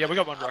 Yeah, we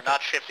got one I'm rocket.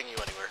 not shifting you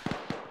anywhere.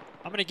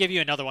 I'm gonna give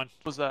you another one.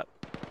 What was that?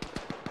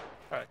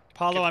 Alright.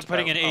 Paulo, I'm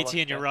putting an AT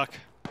in your ruck.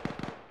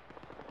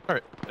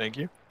 Alright, thank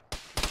you.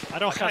 I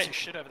don't. I can't see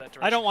shit over that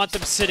direction. I don't want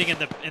them sitting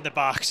in the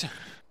box.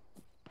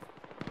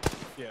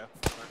 Yeah.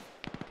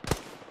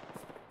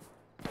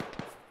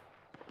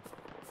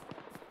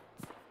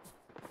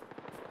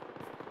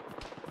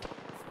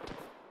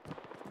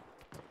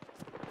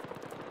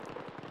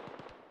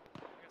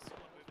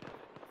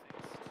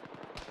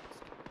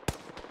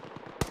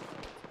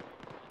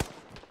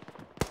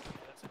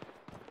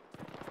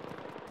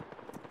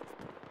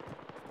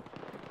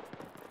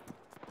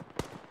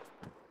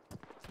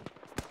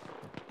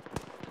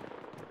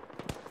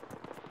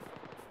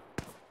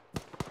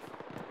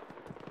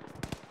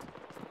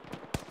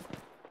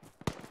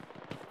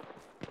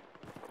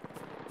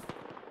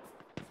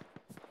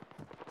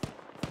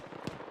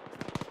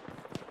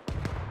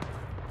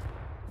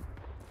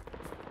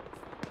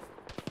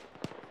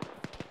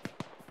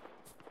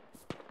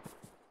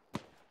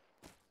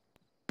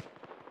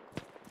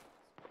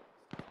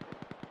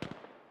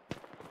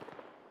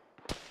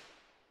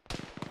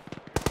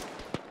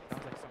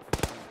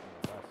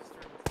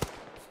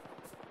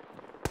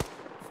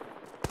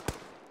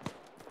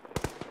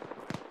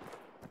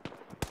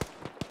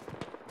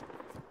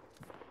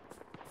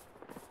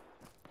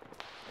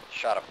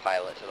 Shot a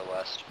pilot to the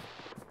west.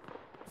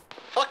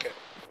 Fuck it.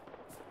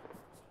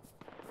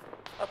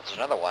 Oh, there's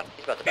another one.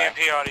 He's about to die.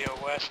 BMP audio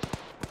west.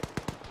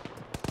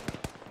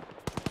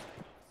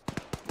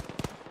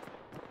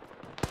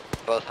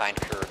 Both hind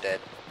crew are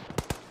dead.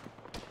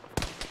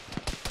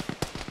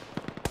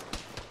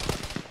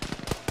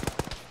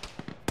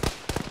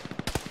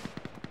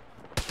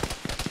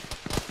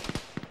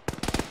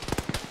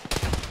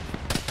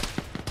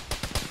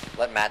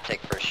 Let Matt take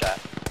first shot.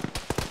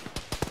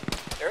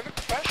 They're the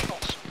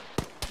professionals.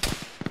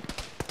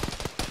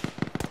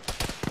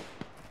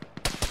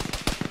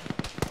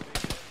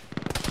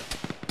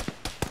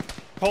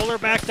 Pull her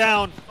back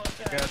down.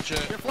 Gotcha.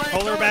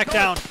 Pull her back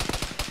down.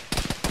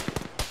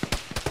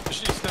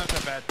 She's not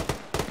that bad.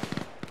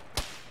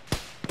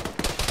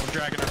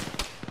 dragging her.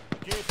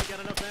 Jace, you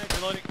got enough bags?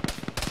 Reloading.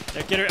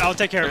 Yeah, get her. I'll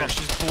take care of There, him.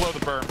 she's below the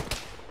berm.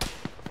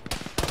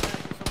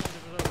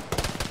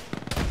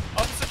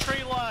 Opposite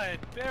tree line.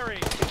 Barry.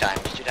 Two times.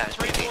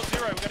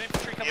 340. We got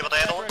infantry coming from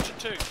that direction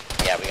too.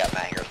 Yeah, we got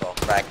Matt here as well.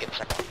 Brad, get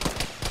second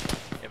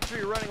one.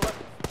 Infantry running left.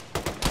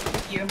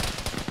 Thank you.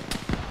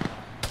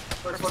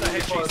 Where's that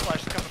HE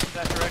slash coming from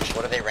that direction?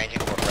 What are they ranging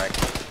for, Brad?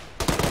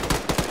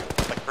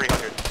 Like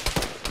 300.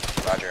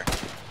 Roger.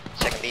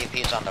 Second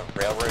BMP's on the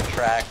railroad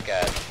track,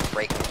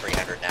 breaking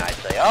 300 now, I'd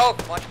say. Oh,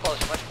 much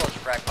closer,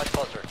 Brad, much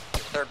closer.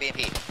 It's third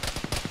BMP.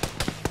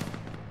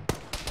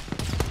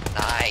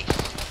 Nice.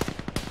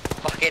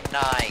 Fucking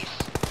nice.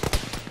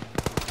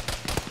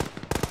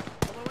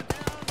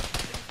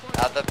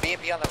 The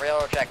BMP on the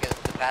railroad track is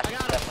the pass is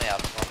definitely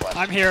out northwest.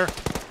 I'm here.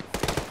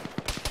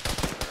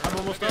 I'm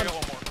almost done. I got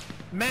one more.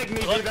 Meg me,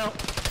 Devo.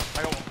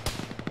 I got one.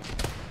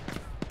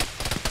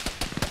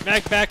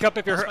 Mag, back up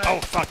if you're hurt. Oh,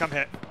 fuck, I'm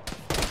hit.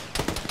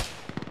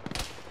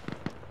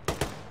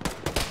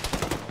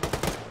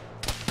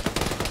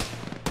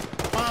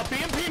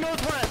 BMP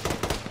northwest.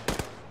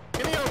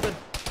 In the open.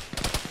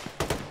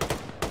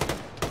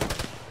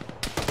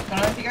 I don't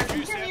know if you guys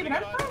can hear me,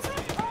 but I'm frozen.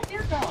 Oh,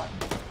 dear God.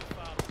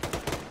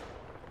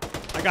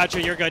 I got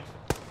you. You're good.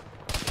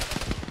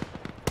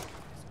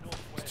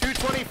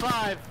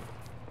 225.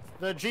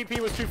 The GP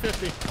was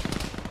 250.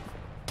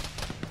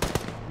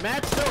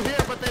 Matt's still here,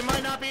 but they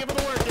might not be able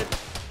to work it.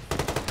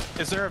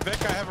 Is there a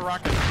Vic? I have a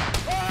rocket.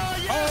 Oh,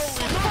 yes!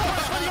 Holy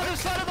Northwest on the other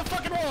side of the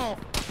fucking wall.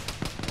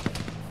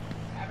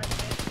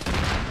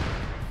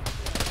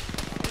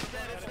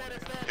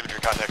 Infantry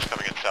contacts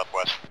coming in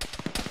southwest.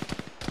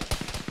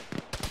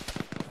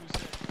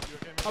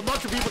 A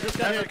bunch of people just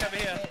got hit. Come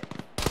here.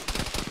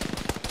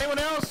 Anyone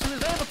else who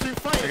is able to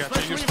fight, I got you.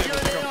 especially You're if you're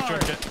stable. an AR.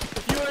 Go,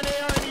 If you're an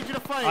AR, I need you to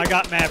fight. I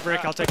got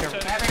Maverick. I'll take care of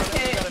him. Maverick's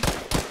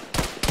hit.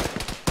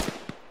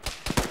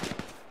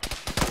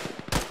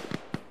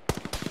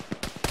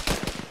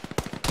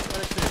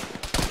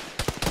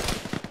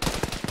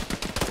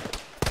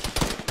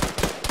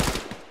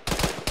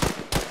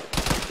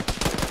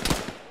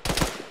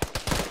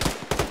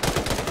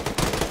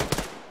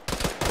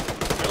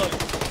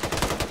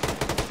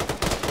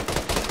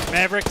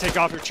 Maverick, take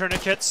off your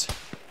tourniquets.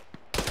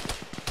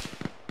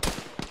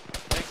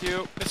 Thank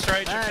you. Mr.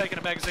 H, you're taking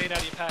a magazine out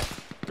of your pack.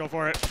 Go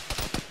for it.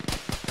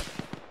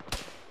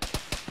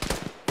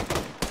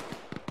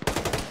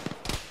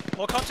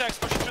 More contacts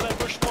pushing through that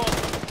bush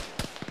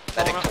north.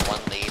 Medic to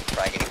one lead,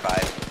 frag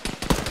 85.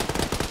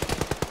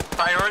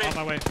 Priority? On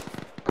my way.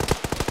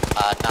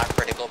 Not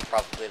critical,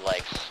 probably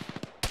legs.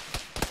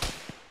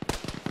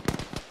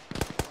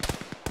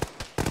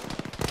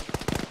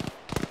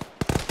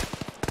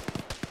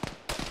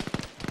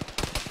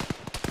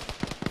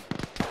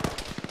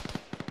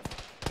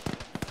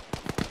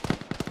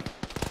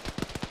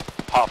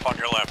 Hop on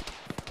your left.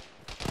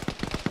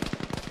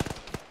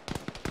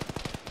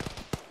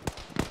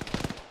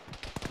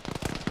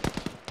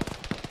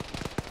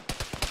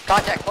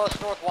 Contact close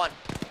north 1.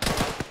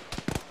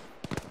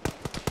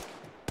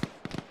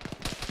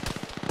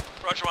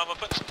 Roger, I'm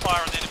putting some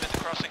fire on the enemy at the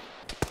crossing.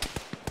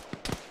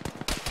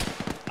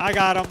 I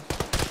got him.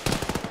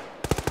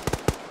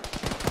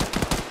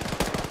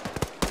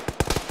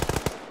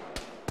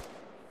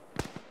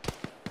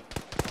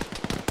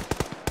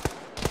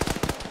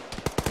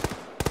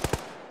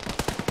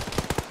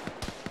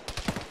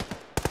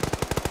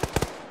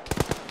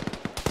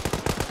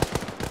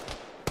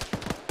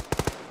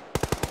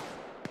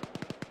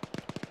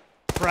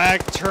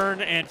 Frag,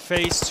 turn and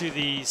face to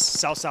the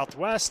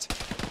south-southwest.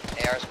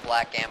 AR's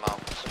black ammo,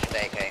 switch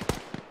to AK.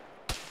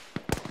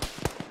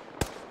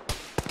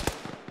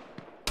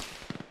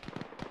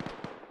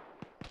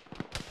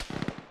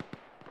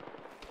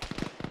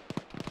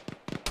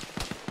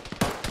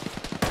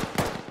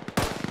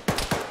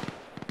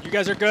 You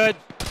guys are good.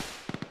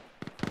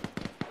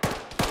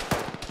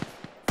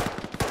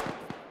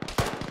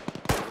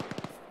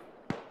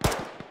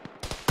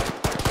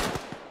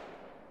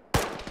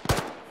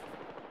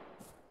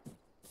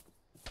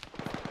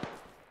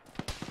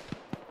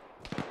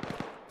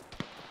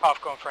 Off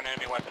going for an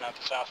enemy weapon out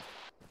to south.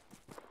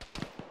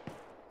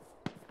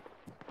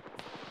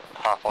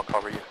 Hop, I'll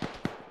cover you.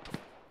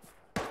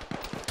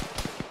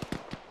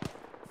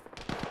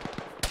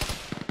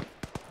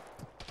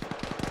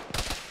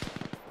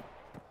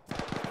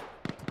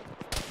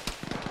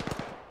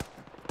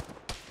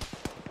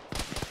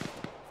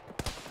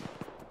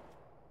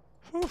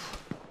 Whew.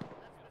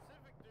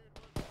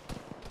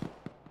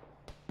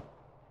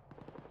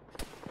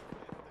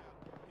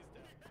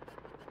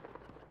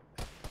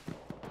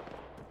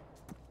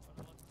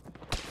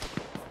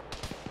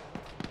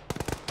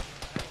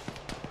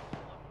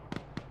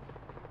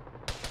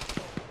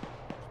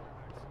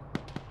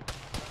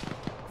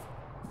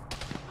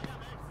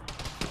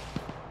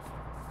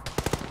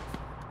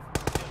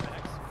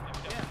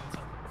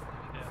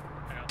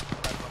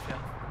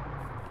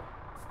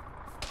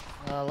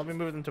 Let me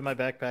move them to my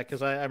backpack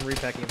because I'm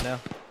repacking them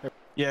now.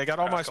 Yeah, I got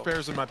all my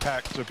spares in my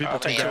pack, so people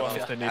can grab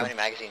them if they need How them. many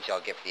magazines y'all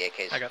get for the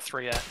AKs? I got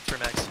three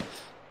mags.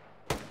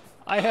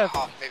 I have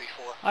maybe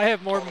 4. I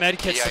have more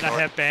medkits DI than I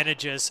north. have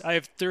bandages. I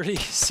have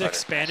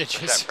 36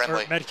 bandages Is that or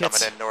friendly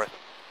medkits. coming in north?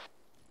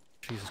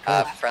 Jesus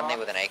Christ. Friendly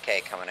with an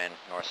AK coming in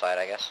north side,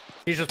 I guess.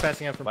 He's just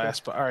passing out from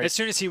Last, but all right. As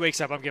soon as he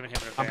wakes up, I'm giving him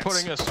an advance. I'm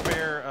putting a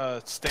spare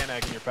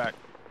Stanag in your pack.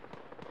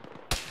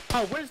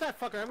 Oh, where's that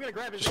fucker? I'm gonna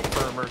grab his. Just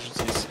for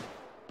emergencies.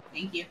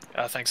 Thank you.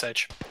 Thanks,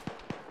 H.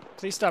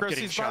 Please stop Chris,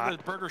 getting he's shot. by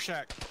the Burger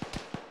Shack.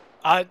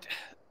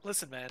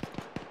 Listen, man.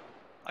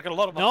 I got a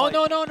lot of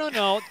my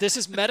No. This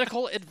is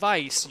medical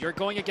advice. You're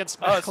going against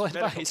medical it's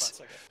medical advice.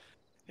 advice, okay.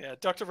 Yeah,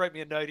 doctor wrote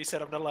me a note. He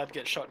said I'm not allowed to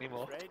get shot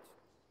anymore.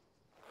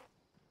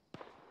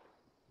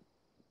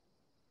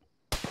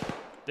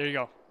 There you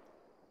go.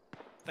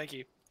 Thank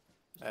you.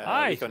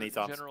 Hi. Rico needs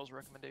arms. General's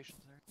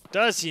recommendations there.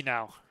 Does he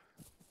now?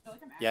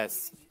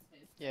 Yes.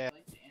 Yeah.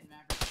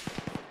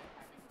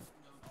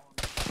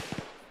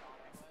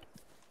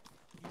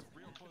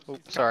 Oh,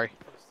 sorry.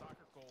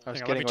 I was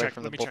Hang on, getting away check,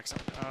 from let the me bull. check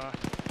something.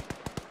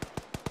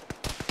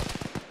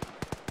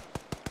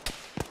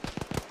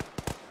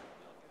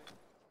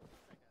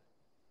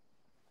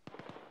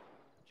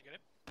 Did you get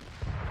it?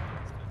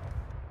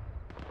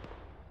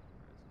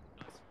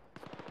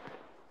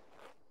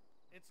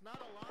 It's not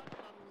a lot, but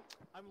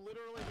I'm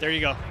literally. There you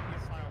go.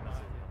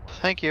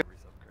 Thank you.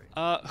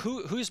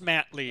 Who's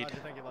Matt lead?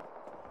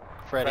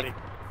 Freddy.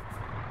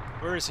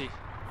 Where is he?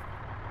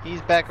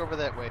 He's back over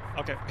that way.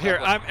 Okay, here,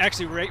 I'm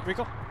actually,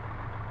 Rico.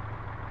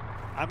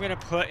 I'm gonna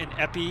put an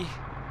epi,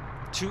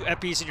 2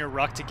 epis in your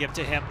ruck to give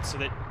to him so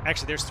that,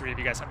 actually there's 3 of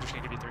you guys, I'm just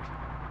gonna give you 3.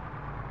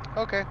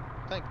 Okay,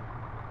 thanks.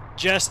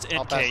 Just in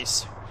I'll pass.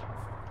 case.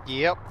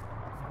 Yep.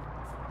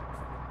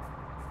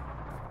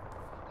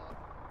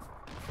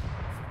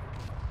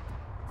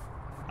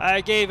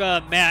 I gave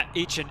Matt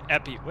each an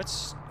epi.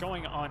 What's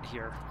going on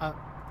here?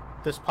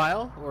 This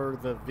pile or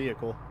the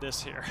vehicle?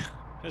 This here.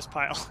 This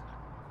pile.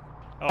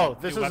 Oh,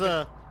 this new is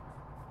weapon?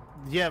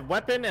 yeah,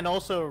 weapon and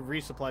also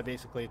resupply.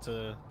 Basically, it's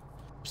a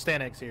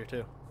Staneg's here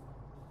too.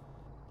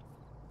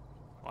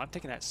 Oh, I'm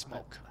taking that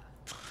smoke.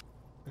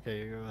 Okay,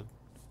 you go ahead.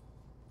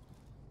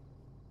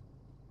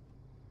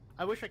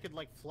 I wish I could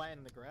like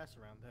flatten the grass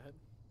around that.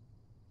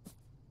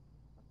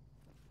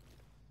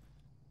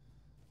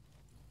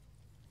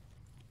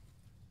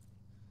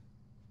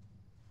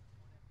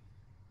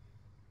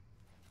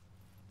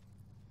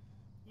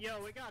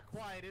 Yo, it got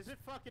quiet. Is it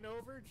fucking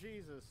over?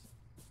 Jesus.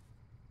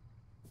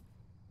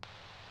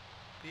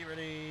 Be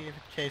ready in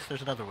case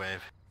there's another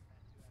wave.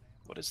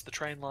 What is the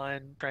train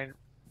line, train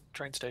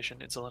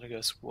station in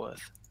Zelenogos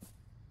worth?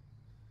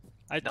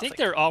 I Nothing. think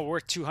they're all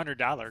worth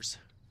 $200.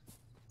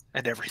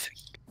 And everything.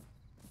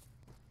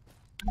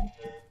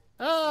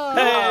 Oh!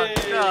 Hey!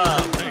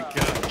 Oh, thank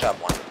God. Good job,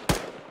 one.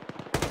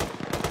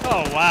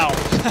 Oh,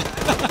 wow.